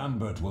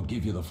 Lambert will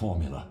give you the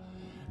formula.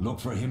 Look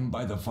for him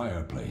by the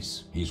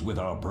fireplace. He's with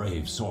our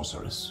brave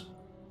sorceress.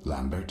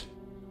 Lambert?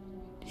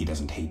 He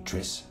doesn't hate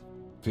Triss?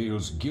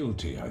 Feels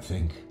guilty, I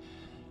think.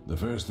 The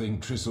first thing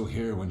Triss will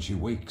hear when she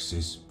wakes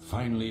is,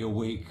 "Finally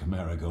awake,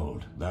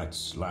 Marigold."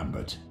 That's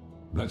Lambert.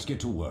 Let's get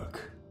to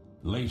work.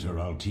 Later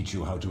I'll teach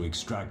you how to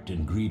extract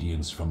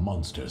ingredients from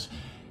monsters.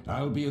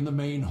 I'll be in the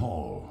main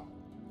hall.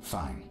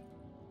 Fine.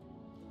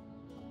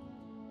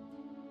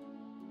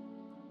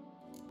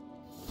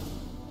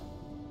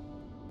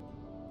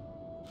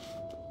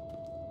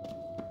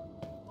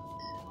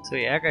 So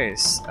yeah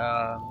guys,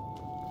 I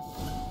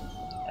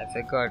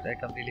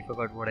completely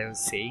forgot what I was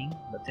saying,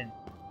 but then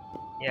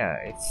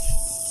yeah,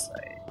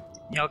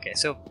 okay,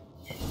 so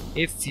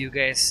if you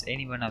guys,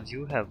 any one of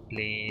you have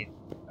played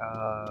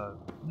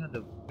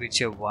the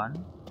Witcher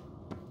 1,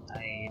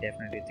 I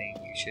definitely think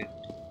you should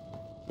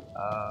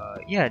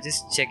yeah,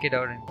 just check it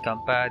out and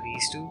compare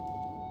these two.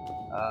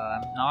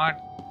 I'm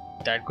not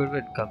that good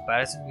with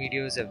comparison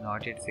videos. I've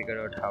not yet figured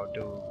out how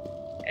to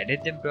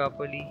edit them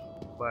properly,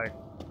 but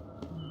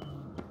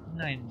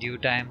in due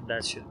time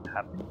that should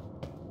happen.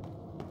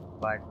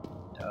 But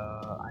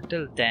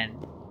until then,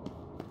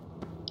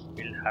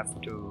 we'll have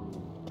to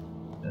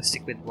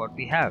stick with what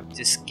we have,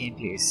 just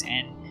gameplays.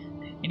 And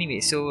anyway,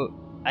 so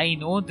I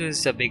know this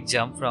is a big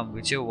jump from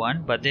Witcher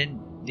 1, but then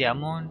the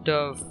amount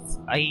of,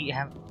 I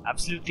have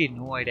absolutely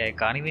no idea. I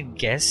can't even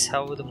guess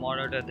how the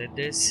moderator did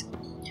this,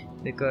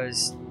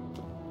 because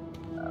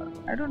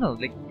I don't know,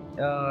 like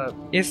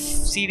if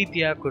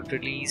CDPR could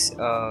release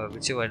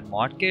Witcher 1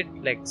 mod kit,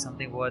 like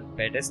something what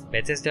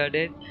Bethesda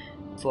did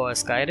for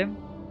Skyrim,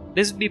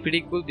 this would be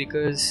pretty cool,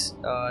 because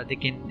they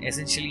can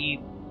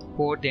essentially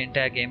port the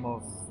entire game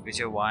of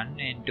Witcher 1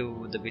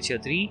 into the Witcher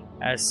 3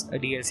 as a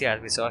DLC, as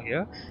we saw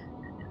here.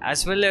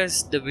 as well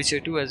as The Witcher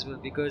 2 as well,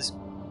 because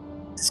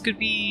this could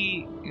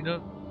be, you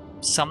know,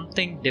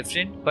 something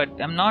different, but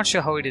I'm not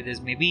sure how it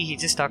is. Maybe he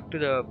just stuck to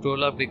the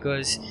prologue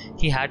because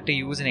he had to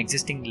use an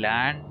existing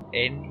land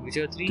in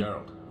Witcher 3.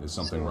 Geralt, there's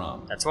something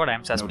wrong. That's what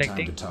I'm suspecting.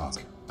 No time to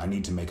talk. I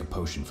need to make a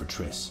potion for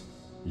Triss.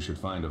 You should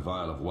find a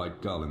vial of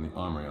white gull in the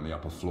armory on the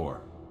upper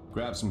floor.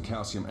 Grab some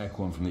calcium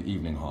equum from the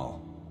evening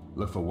hall.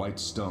 Look for white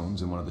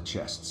stones in one of the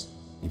chests.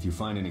 If you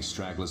find any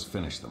stragglers,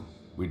 finish them.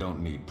 We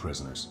don't need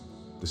prisoners.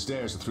 The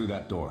stairs are through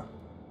that door.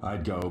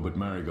 I'd go, but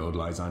Marigold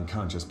lies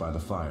unconscious by the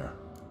fire.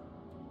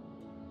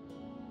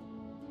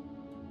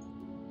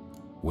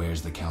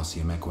 Where's the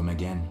calcium equum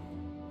again?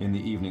 In the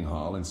evening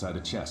hall, inside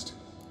a chest.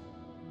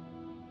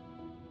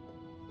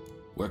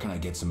 Where can I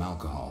get some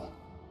alcohol?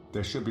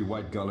 There should be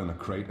white gull in a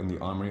crate in the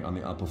armory on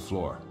the upper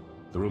floor.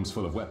 The room's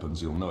full of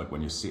weapons, you'll know it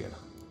when you see it.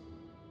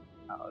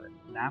 Oh,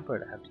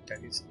 Lambert, I have to tell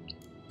you something.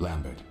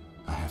 Lambert,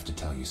 I have to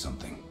tell you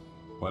something.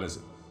 What is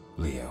it?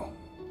 Leo.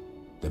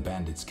 The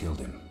bandits killed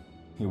him.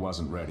 He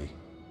wasn't ready.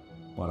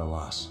 What a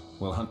loss.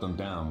 We'll hunt them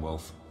down,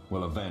 Wolf.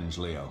 We'll avenge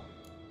Leo.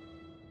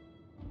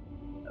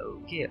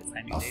 Okay,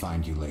 I'll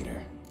find you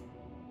later.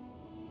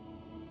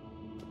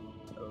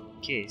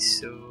 Okay,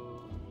 so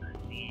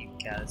I need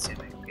calcium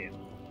equum.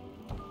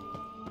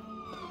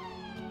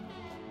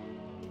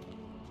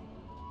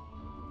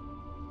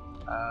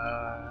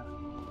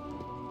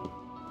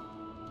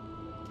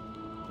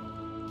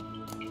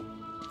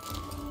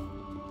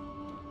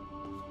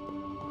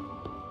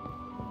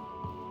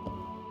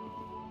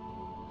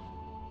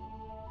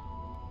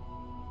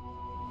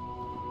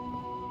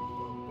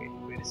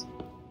 Wait a second.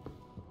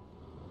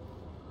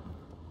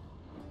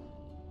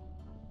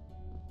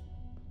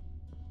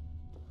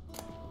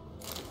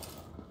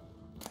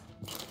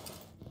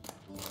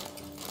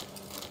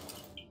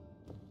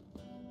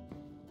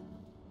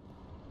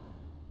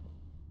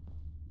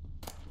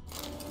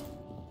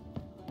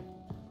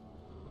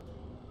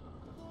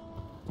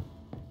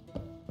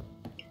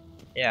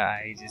 Yeah,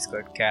 I just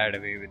got carried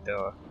away with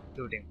the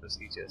looting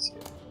procedures here.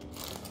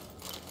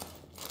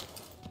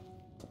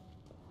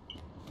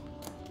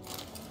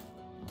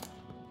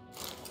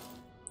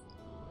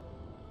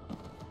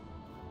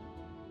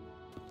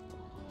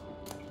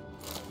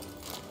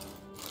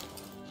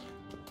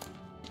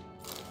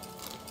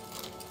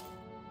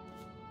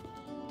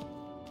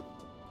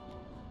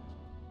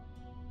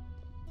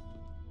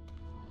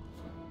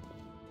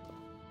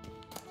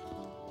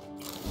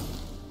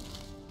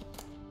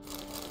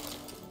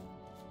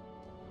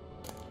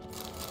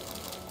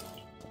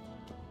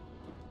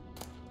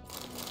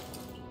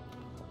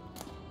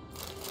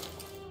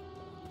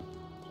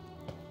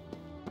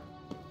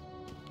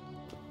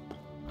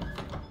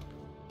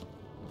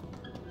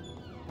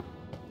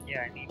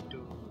 Yeah, I need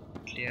to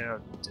clear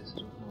out this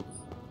room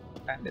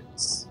of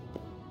bandits.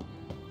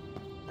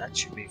 That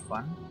should be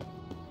fun.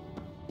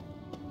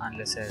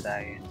 Unless I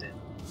die and then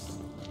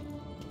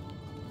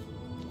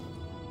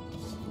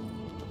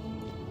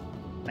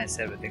mess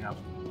everything up.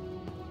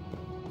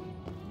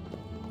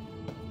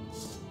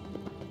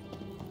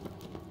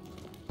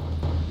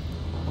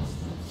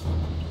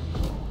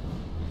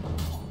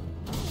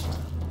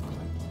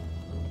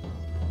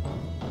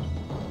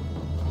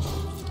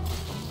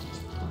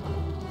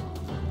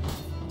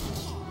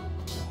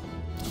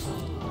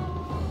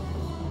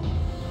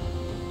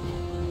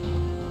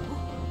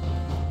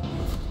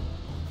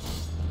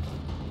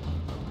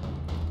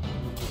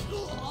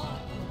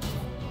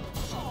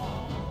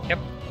 Yep.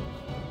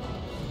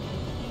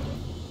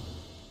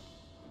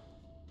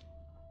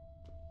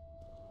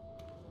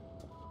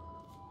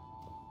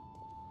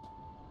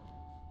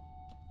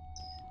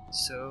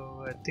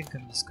 So I think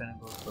I'm just gonna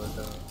go for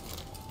the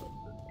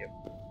yep.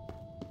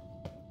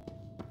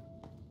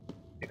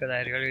 Because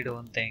I really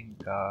don't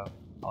think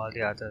all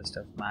the other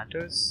stuff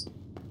matters.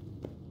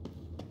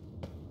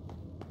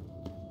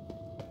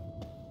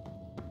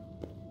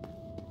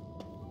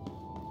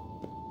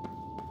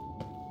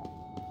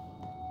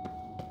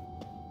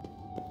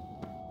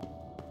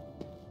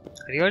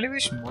 I really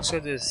wish most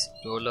of this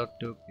prologue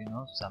took, you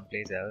know,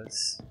 someplace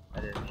else.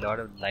 There's a lot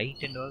of light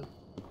and all.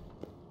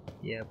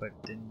 Yeah, but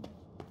then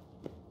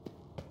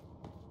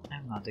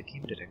I'm not the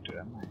game director,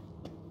 am I?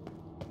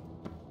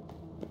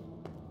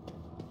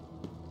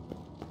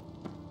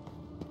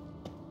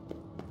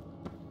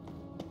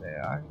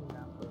 Where are you,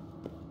 Lambert?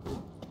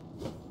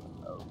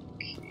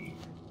 Okay.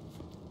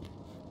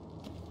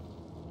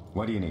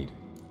 What do you need?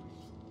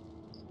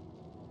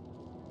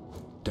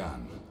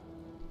 Done.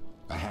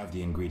 I have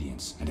the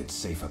ingredients, and it's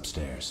safe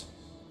upstairs.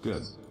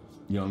 Good.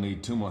 You'll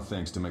need 2 more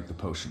things to make the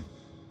potion.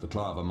 The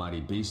claw of a mighty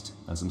beast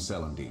and some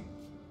celandine.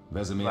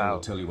 Vesemir will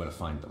tell you where to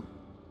find them.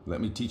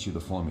 Let me teach you the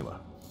formula.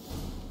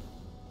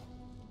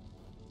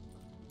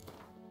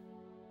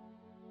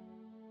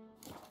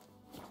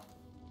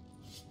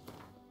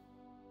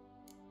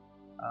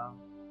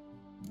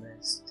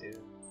 Where's the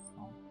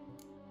phone?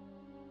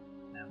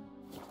 No.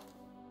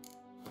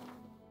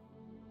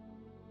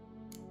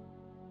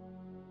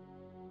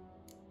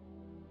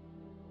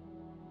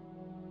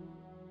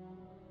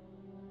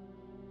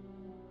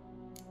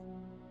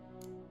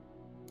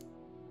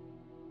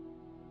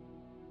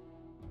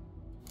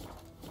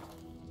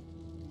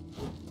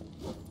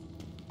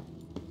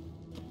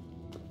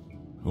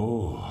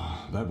 Oh,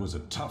 that was a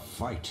tough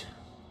fight.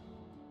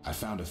 I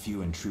found a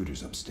few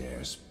intruders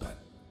upstairs, but...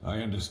 I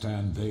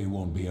understand they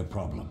won't be a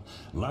problem.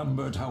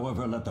 Lambert,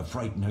 however, let the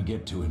Frightener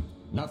get to him.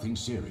 Nothing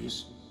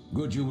serious.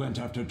 Good you went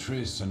after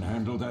Triss and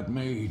handled that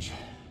mage.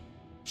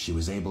 She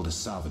was able to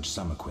salvage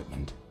some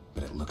equipment,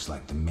 but it looks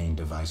like the main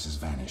device has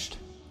vanished.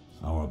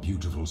 Our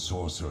beautiful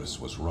sorceress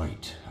was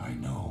right, I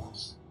know.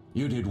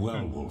 You did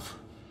well, Wolf.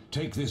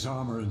 Take this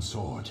armor and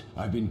sword.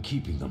 I've been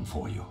keeping them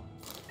for you.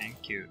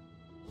 Thank you.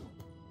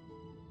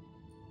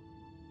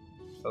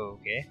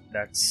 Okay,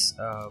 that's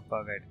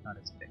bug I did not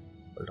expect.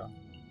 Hold on.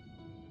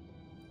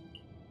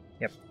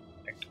 Yep,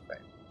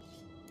 rectified.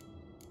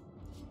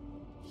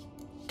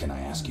 Can I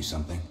ask you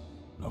something?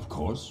 Of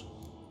course.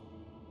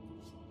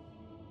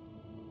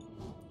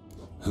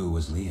 Who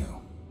was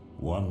Leo?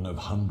 One of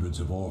hundreds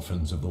of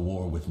orphans of the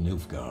war with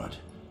Nilfgaard.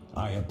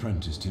 I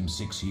apprenticed him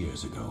 6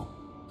 years ago.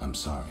 I'm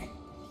sorry.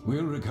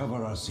 We'll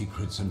recover our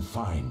secrets and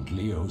find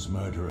Leo's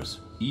murderers,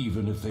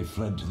 even if they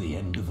fled to the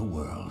end of the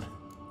world.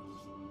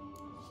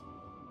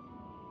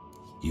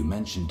 You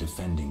mentioned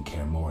defending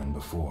Kaer Morhen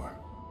before.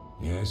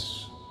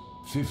 Yes.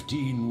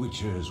 15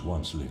 witchers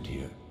once lived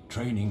here,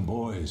 training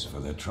boys for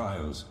their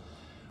trials.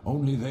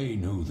 Only they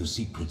knew the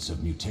secrets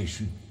of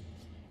mutation.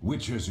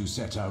 Witchers who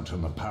set out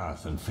on the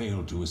path and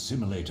failed to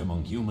assimilate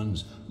among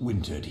humans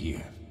wintered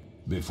here.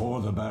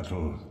 Before the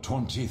battle,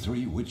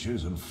 23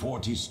 witchers and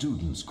 40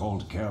 students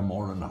called Kaer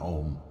Morhen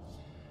home.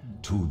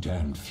 Too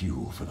damned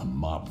few for the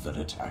mob that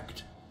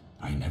attacked.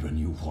 I never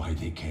knew why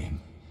they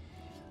came.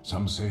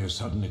 Some say a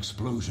sudden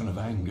explosion of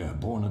anger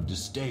born of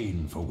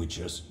disdain for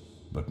witchers.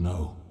 But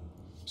no.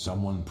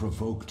 Someone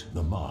provoked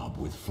the mob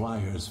with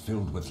flyers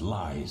filled with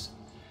lies.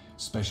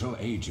 Special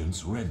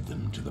agents read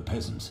them to the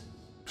peasants.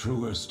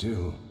 Truer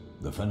still,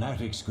 the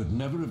fanatics could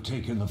never have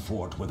taken the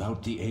fort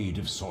without the aid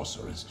of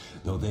sorcerers,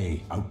 though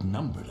they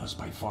outnumbered us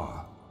by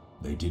far.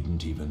 They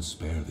didn't even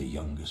spare the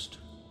youngest.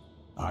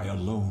 I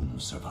alone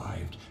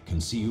survived,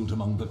 concealed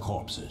among the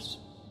corpses.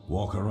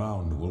 Walk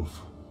around,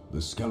 Wolf.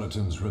 The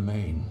skeletons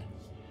remain.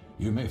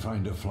 You may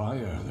find a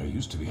flyer, there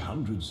used to be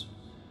hundreds.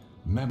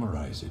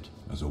 Memorize it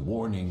as a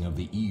warning of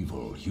the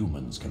evil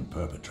humans can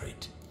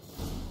perpetrate.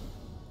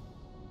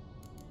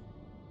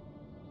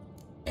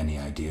 Any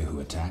idea who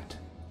attacked?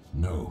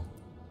 No,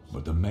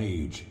 but the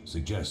mage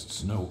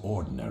suggests no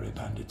ordinary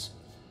bandits.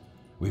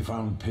 We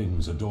found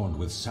pins adorned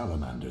with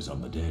salamanders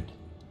on the dead.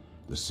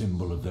 The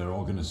symbol of their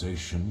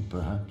organization,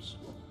 perhaps?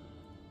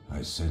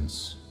 I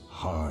sense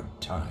hard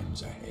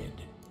times ahead.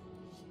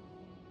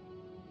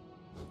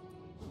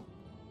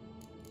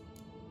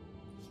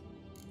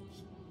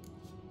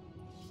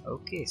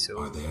 Okay, so...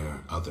 Are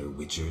there other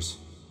witchers?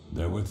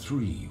 There were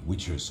 3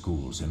 witcher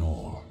schools in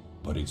all,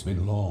 but it's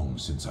been long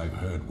since I've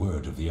heard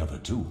word of the other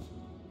 2.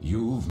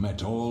 You've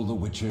met all the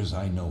witchers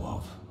I know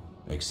of,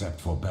 except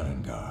for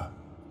Berengar.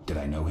 Did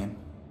I know him?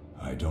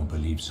 I don't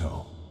believe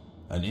so.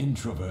 An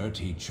introvert,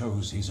 he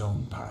chose his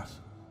own path.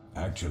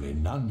 Actually,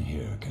 none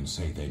here can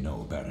say they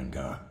know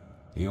Berengar.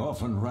 He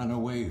often ran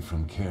away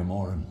from Kaer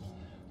Morhen,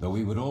 though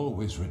he would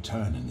always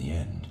return in the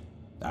end.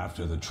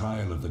 After the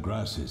trial of the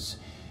grasses,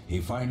 he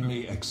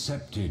finally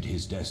accepted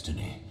his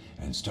destiny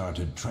and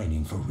started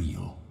training for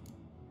real.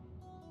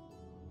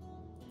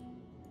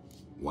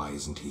 Why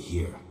isn't he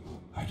here?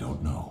 I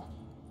don't know.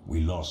 We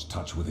lost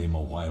touch with him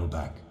a while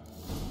back.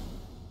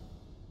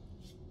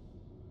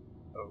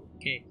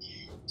 Okay,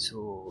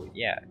 so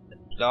yeah, the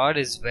plot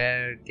is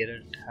where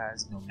Geralt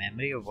has no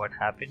memory of what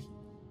happened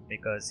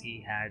because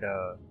he had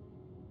a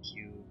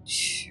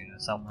huge,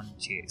 someone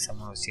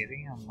was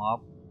chasing a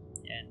mob,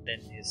 and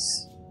then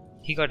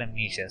he got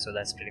amnesia. So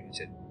that's pretty much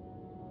it.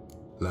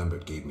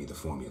 Lambert gave me the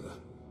formula.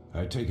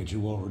 I take it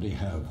you already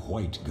have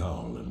white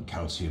gall and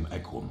calcium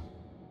equum.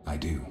 I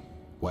do.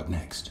 What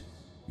next?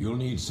 You'll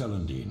need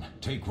celandine.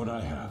 Take what I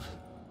have.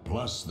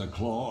 Plus the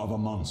claw of a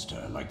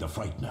monster like the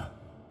Frightener.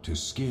 To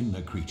skin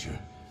a creature,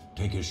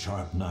 take a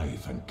sharp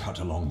knife and cut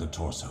along the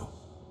torso.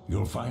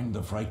 You'll find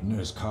the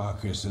Frightener's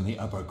carcass in the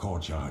upper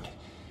courtyard.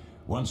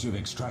 Once you've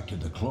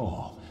extracted the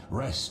claw,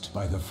 rest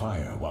by the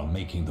fire while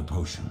making the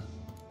potion.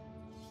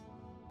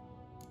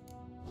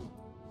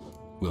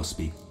 We'll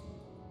speak.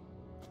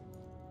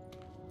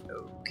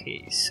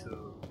 Okay,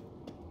 so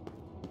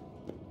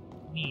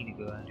we need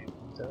to go and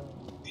remove the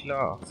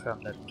claw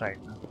from that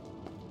Frightener.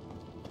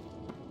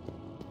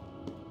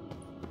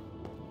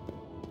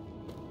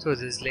 So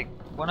this is like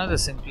one of the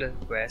simpler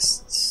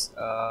quests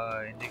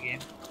in the game,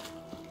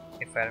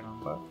 if I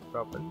remember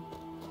properly.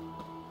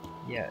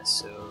 Yeah,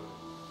 so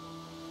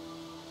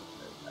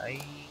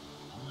I'm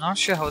not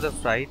sure how the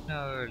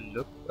Frightener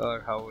looked or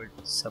how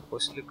it's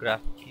supposed to look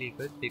graphically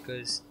good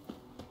because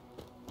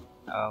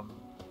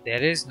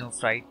there is no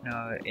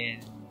Frightener in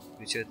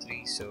Witcher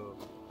 3, so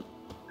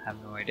I have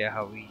no idea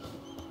how we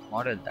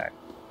modeled that.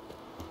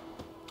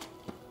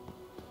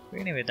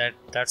 But anyway,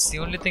 that's the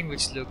only thing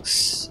which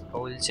looks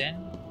old gen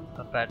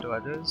compared to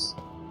others.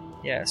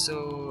 Yeah,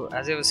 so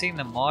as I was saying,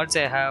 the mods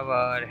I have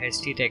are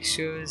HD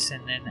textures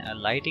and then a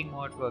lighting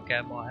mod for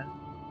Kaer Morhen,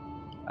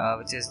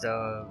 which is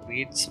the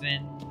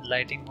Wiedzmin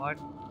Lighting Mod.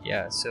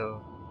 Yeah,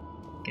 so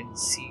You can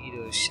see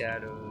those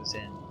shadows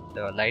and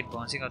the light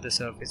bouncing off the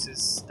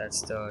surfaces.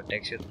 That's the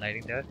texture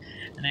lighting there.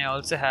 And I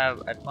also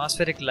have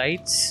atmospheric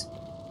lights,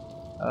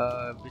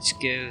 which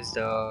gives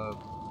the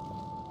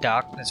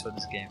darkness for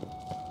this game,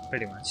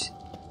 pretty much.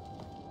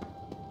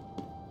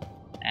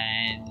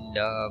 And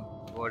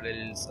what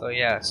else? Oh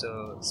yeah,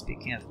 so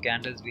speaking of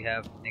candles, we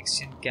have next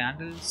gen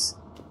candles.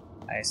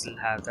 I still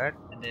have that,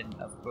 and then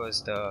of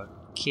course the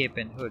cape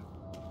and hood.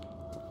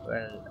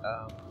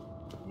 Well,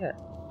 yeah,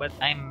 but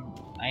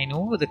I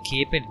know the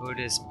cape and hood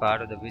is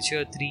part of the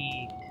Witcher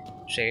 3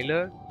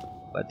 trailer,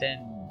 but then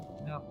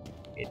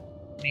it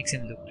makes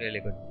him look really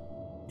good.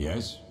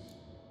 Yes?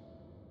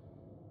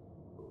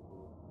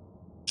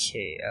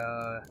 Okay,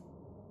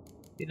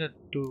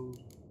 to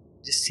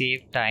just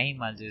save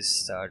time, I'll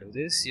just do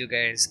this. You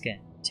guys can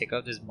check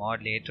out this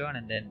mod later on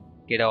and then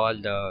get all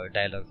the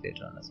dialogue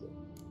later on as well.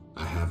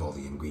 I have all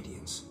the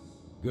ingredients.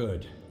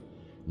 Good.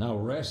 Now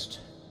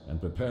rest and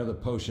prepare the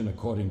potion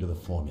according to the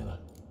formula.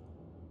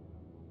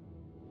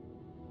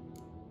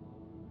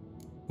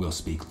 We'll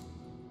speak.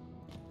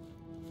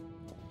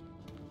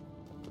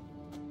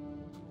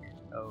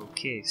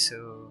 Okay,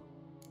 so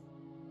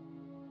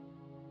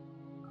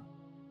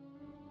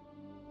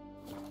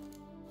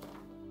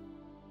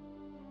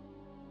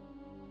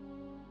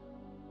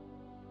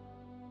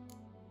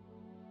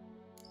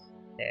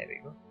there we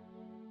go.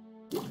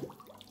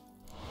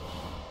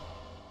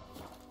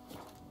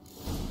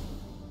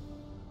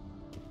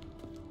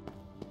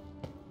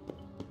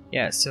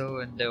 Yeah, so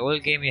in the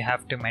old game you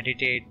have to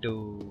meditate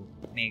to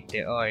make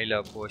the oil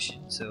or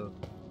potion, so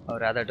or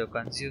rather to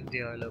consume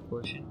the oil or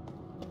potion.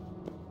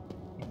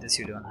 In this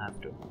you don't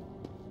have to.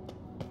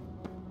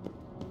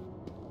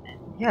 And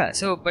yeah,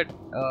 so but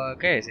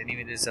guys,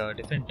 anyway, this is a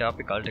different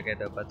topic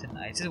altogether, but then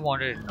I just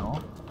wanted to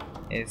know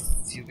if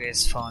you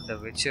guys found the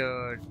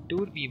Witcher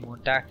 2 to be more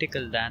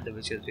tactical than the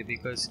Witcher 3,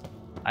 because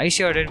I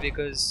sure did,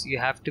 because you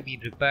have to be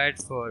prepared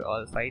for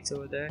all fights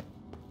over there,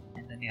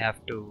 and then you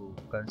have to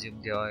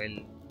consume the oil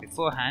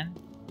beforehand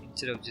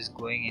instead of just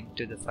going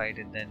into the fight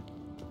and then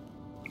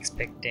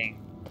expecting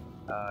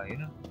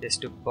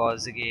just to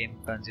pause the game,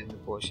 consume the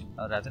potion,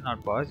 or rather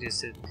not pause,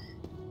 just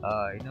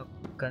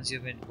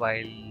consume it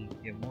while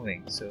you're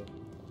moving. So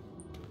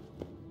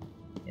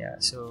yeah,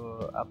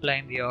 so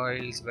applying the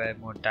oils were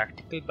more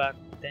tactical back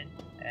then,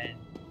 and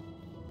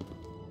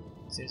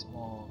this is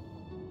more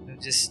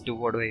just do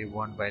whatever you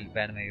want while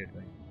whenever you're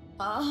doing.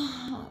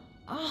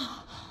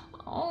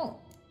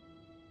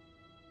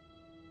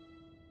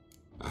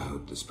 I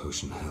hope this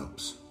potion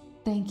helps.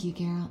 Thank you,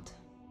 Geralt.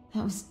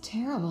 That was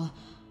terrible.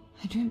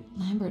 I dreamt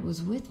Lambert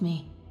was with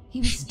me. He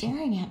was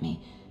staring at me,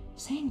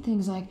 saying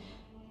things like,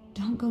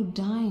 "Don't go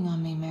dying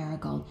on me,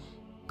 Marigold,"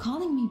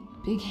 calling me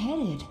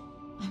big-headed.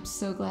 I'm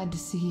so glad to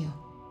see you.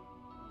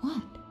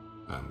 What?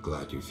 I'm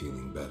glad you're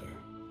feeling better.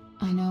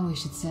 I know we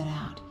should set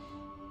out,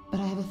 but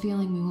I have a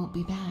feeling we won't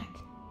be back.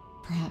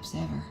 Perhaps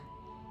ever.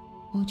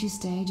 Won't you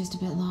stay just a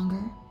bit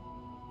longer?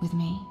 With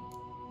me?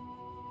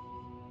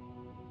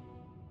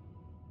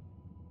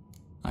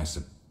 I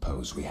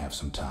suppose we have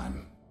some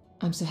time.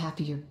 I'm so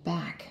happy you're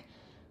back.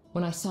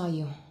 When I saw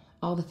you,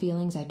 all the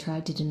feelings I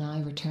tried to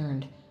deny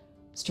returned,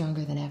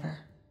 stronger than ever.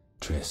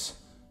 Triss,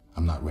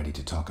 I'm not ready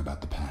to talk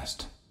about the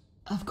past.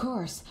 Of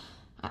course.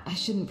 I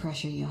shouldn't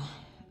pressure you.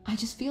 I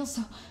just feel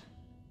so...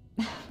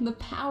 the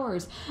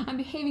powers. I'm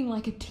behaving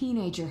like a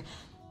teenager.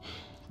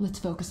 Let's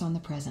focus on the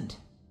present.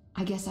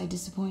 I guess I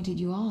disappointed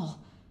you all.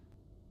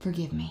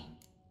 Forgive me.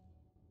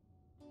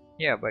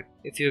 Yeah, but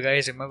if you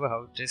guys remember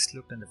how Triss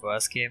looked in the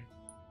first game,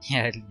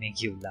 yeah, it'll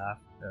make you laugh.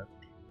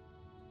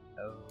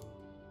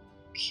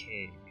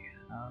 Okay.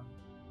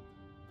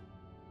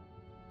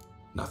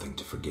 Nothing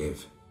to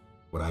forgive.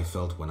 What I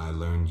felt when I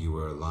learned you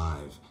were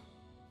alive,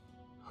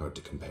 hard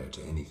to compare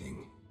to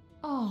anything.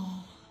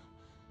 Oh.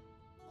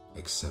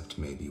 Except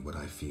maybe what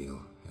I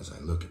feel as I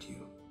look at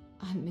you.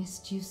 I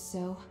missed you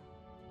so.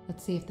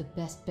 Let's see if the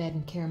best bed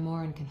in Kaer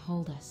Morhen can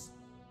hold us.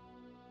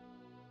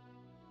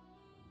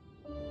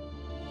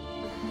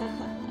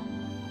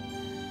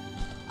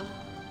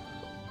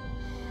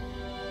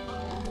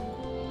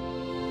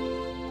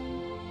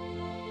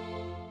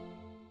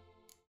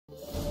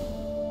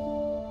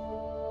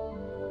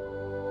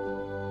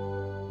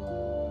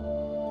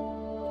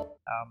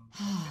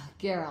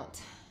 Geralt,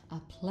 a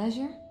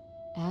pleasure,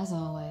 as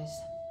always.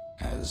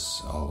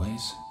 As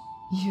always?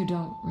 You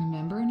don't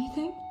remember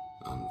anything?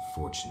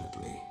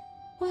 Unfortunately.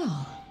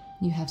 Well,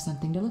 you have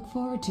something to look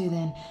forward to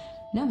then.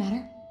 No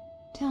matter.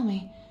 Tell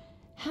me,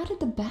 how did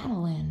the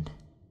battle end?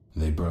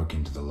 They broke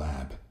into the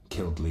lab,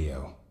 killed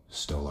Leo,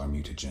 stole our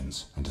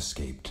mutagens, and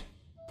escaped.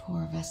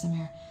 Poor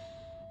Vesemir.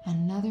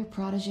 Another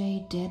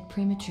protege dead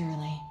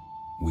prematurely.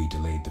 We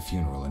delayed the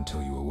funeral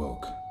until you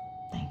awoke.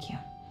 Thank you.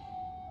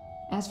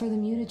 As for the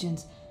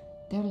mutagens,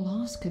 their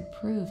loss could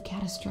prove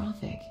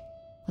catastrophic.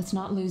 Let's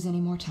not lose any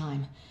more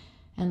time.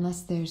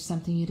 Unless there's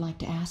something you'd like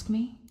to ask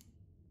me?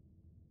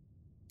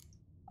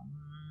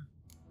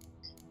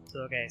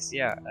 So guys,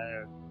 yeah,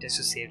 just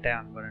to save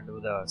time, I'm gonna do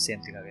the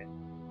same thing again.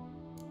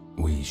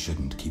 We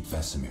shouldn't keep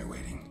Vesemir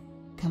waiting.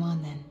 Come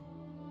on then.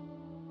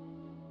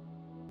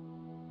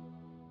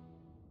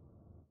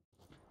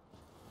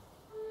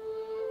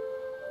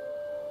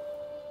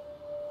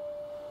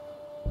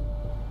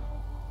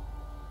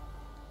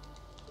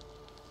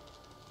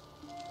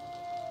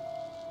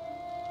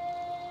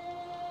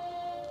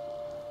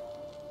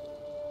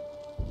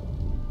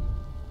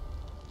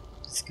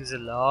 This gives a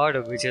lot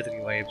of Witcher 3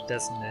 vibes,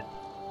 doesn't it?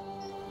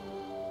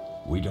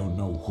 We don't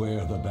know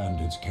where the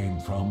bandits came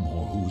from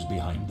or who's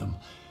behind them.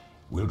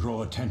 We'll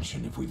draw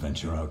attention if we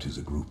venture out as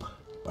a group.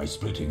 By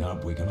splitting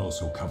up, we can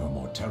also cover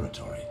more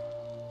territory.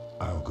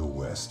 I'll go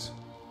west.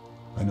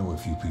 I know a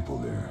few people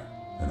there,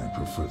 and I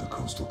prefer the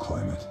coastal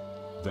climate.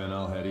 Then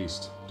I'll head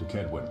east, to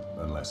Kedwin,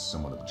 unless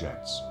someone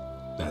objects.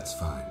 That's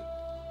fine.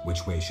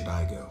 Which way should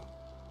I go?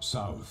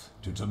 South,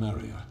 to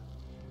Temeria.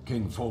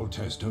 King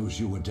Foltest owes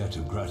you a debt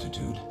of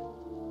gratitude.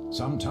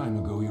 Some time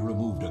ago, you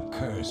removed a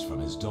curse from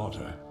his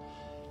daughter.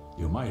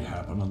 You might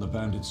happen on the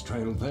bandits'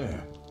 trail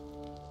there.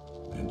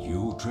 And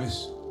you,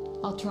 Triss?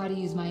 I'll try to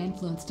use my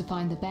influence to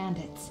find the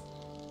bandits.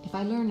 If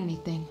I learn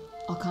anything,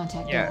 I'll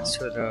contact Yeah, Geralt.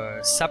 so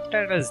the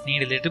subtitles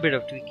need a little bit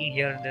of tweaking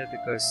here and there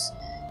because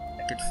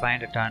I could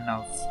find a ton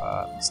of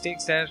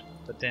mistakes there,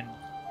 but then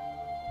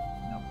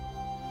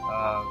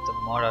the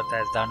mod author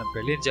has done a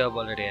brilliant job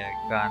already. I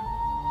can't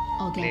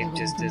I'll gather blame what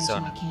just this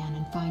information on I can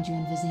and find you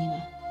in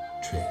Vizima.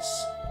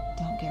 Triss.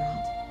 Don't,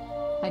 Geralt.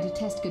 I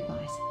detest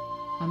goodbyes.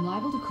 I'm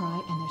liable to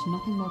cry, and there's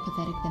nothing more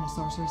pathetic than a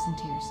sorceress in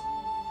tears.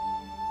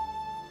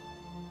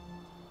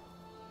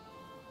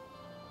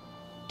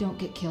 Don't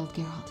get killed,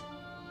 Geralt.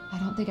 I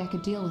don't think I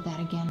could deal with that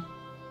again.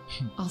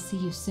 I'll see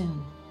you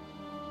soon.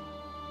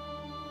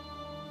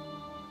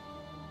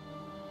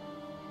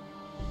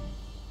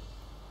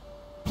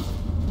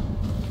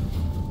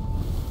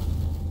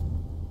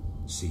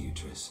 See you,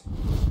 Triss.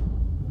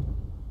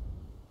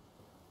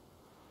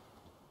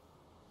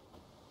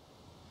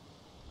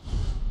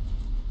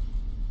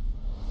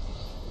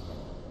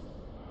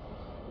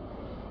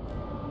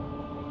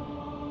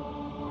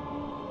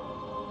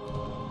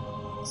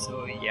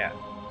 So yeah.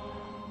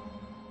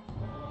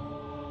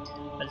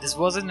 Well, this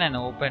wasn't an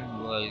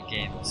open world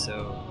game,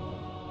 so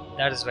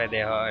that is why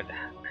they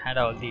had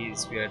all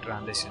these weird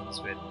transitions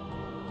with.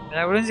 Well,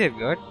 I wouldn't say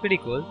weird, pretty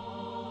cool.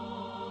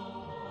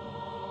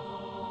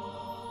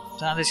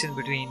 Transition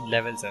between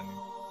levels, I mean.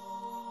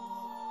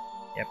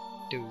 Yep,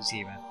 2s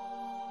even.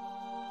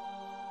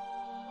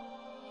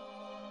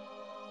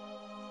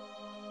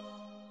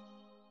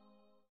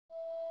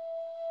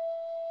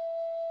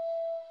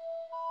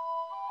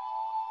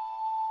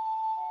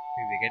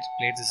 We get to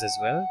play this as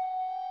well.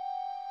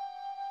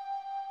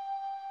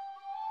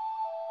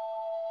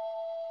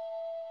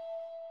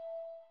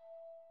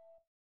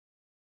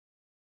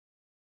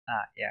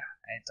 Ah, yeah,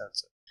 I thought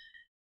so.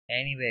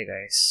 Anyway,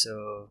 guys,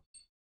 so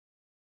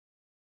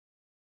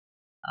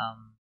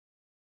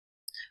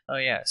oh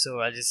yeah,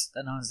 so I'll just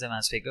announce them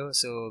as we go.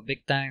 So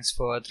big thanks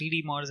for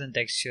 3D models and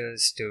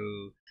textures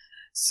to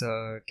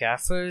Sir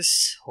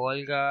Caffers,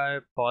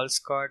 Holgar, Paul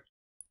Scott,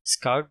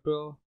 Scout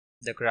Bro,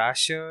 The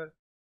Crasher,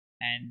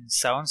 and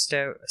sound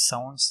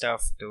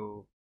stuff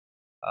to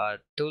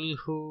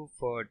Tulhu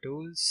for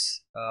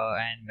tools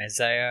and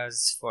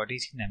Messiahs for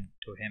teaching them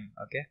to him.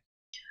 Okay,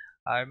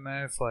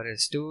 Armor for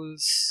his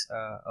tools.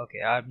 Okay,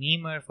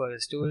 Armemer for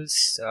his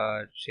tools.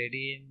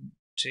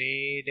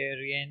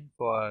 Traderian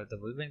for the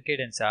Wolven Kid,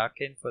 and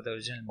Sarkin for the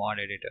original mod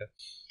editor,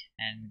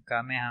 and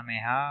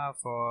Kamehameha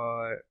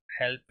for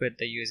help with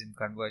the USM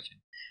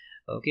conversion.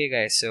 Okay,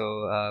 guys,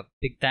 so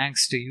big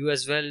thanks to you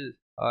as well,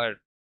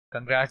 or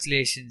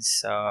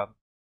congratulations, erxv,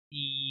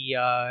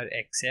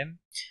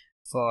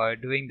 for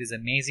doing this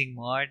amazing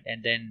mod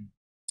and then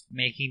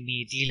making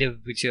me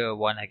relive Witcher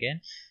 1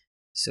 again.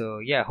 So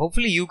yeah,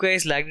 hopefully you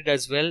guys liked it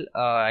as well.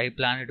 I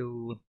plan to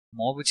do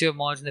more Witcher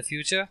mods in the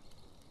future,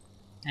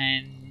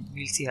 and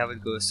we'll see how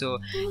it goes. So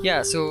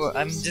yeah, so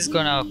I'm just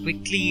gonna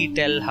quickly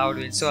tell how to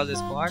install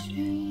this mod.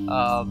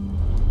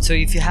 So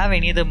if you have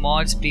any other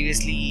mods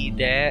previously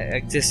there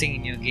existing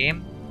in your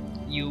game,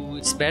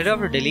 it's better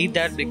to delete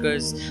that,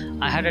 because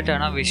I had a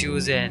ton of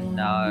issues in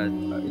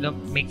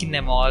making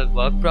them all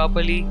work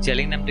properly,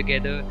 gelling them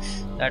together.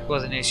 That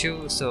was an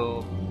issue,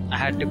 so I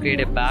had to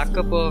create a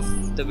backup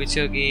of the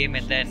Witcher game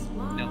and then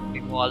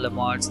remove all the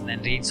mods and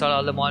then reinstall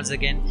all the mods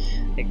again,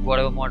 like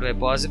whatever mod were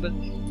possible.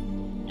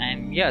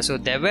 And yeah, so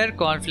there were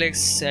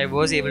conflicts. I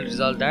was able to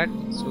resolve that.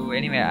 So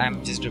anyway,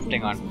 I'm just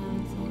drifting on.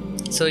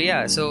 So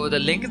yeah, so the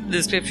link in the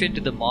description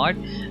to the mod,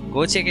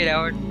 go check it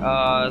out.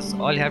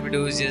 All you have to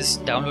do is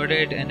just download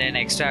it and then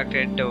extract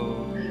it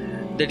to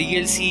the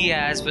DLC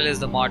as well as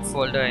the mod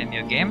folder in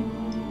your game,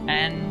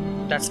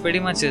 and that's pretty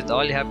much it.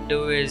 All you have to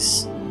do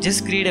is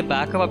just create a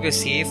backup of your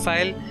save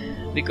file,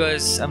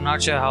 because I'm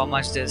not sure how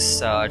much this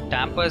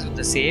tampers with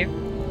the save.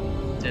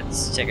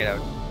 Let's check it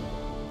out.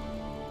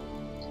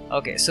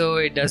 Okay, so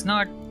it does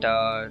not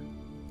tamper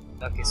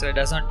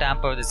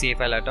with the save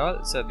file at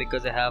all, so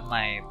because I have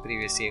my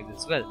previous saves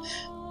as well.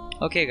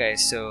 Okay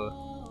guys, so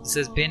this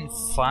has been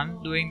fun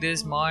doing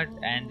this mod,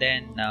 and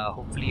then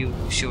hopefully you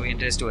show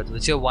interest towards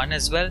Witcher 1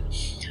 as well.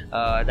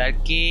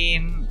 That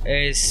game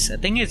is, I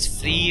think it's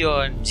free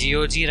on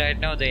GOG right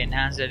now, the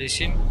enhanced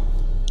edition.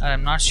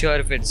 I'm not sure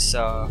if it's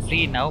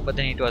free now, but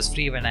then it was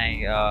free when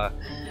I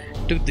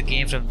took the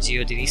game from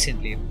GOG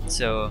recently.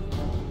 So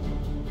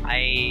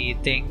I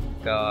think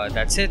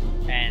that's it,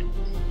 and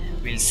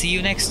we'll see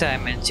you next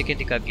time in Chicken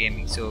Tikka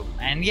Gaming. So,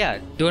 and yeah,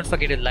 don't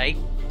forget to like,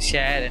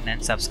 share, and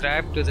then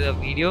subscribe to the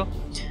video.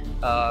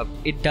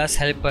 It does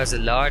help us a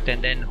lot,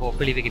 and then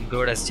hopefully we can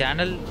grow as a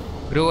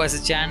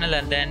channel,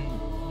 and then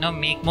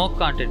make more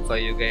content for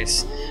you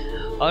guys.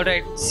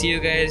 Alright, see you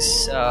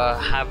guys.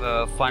 Have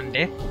a fun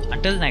day.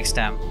 Until next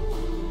time.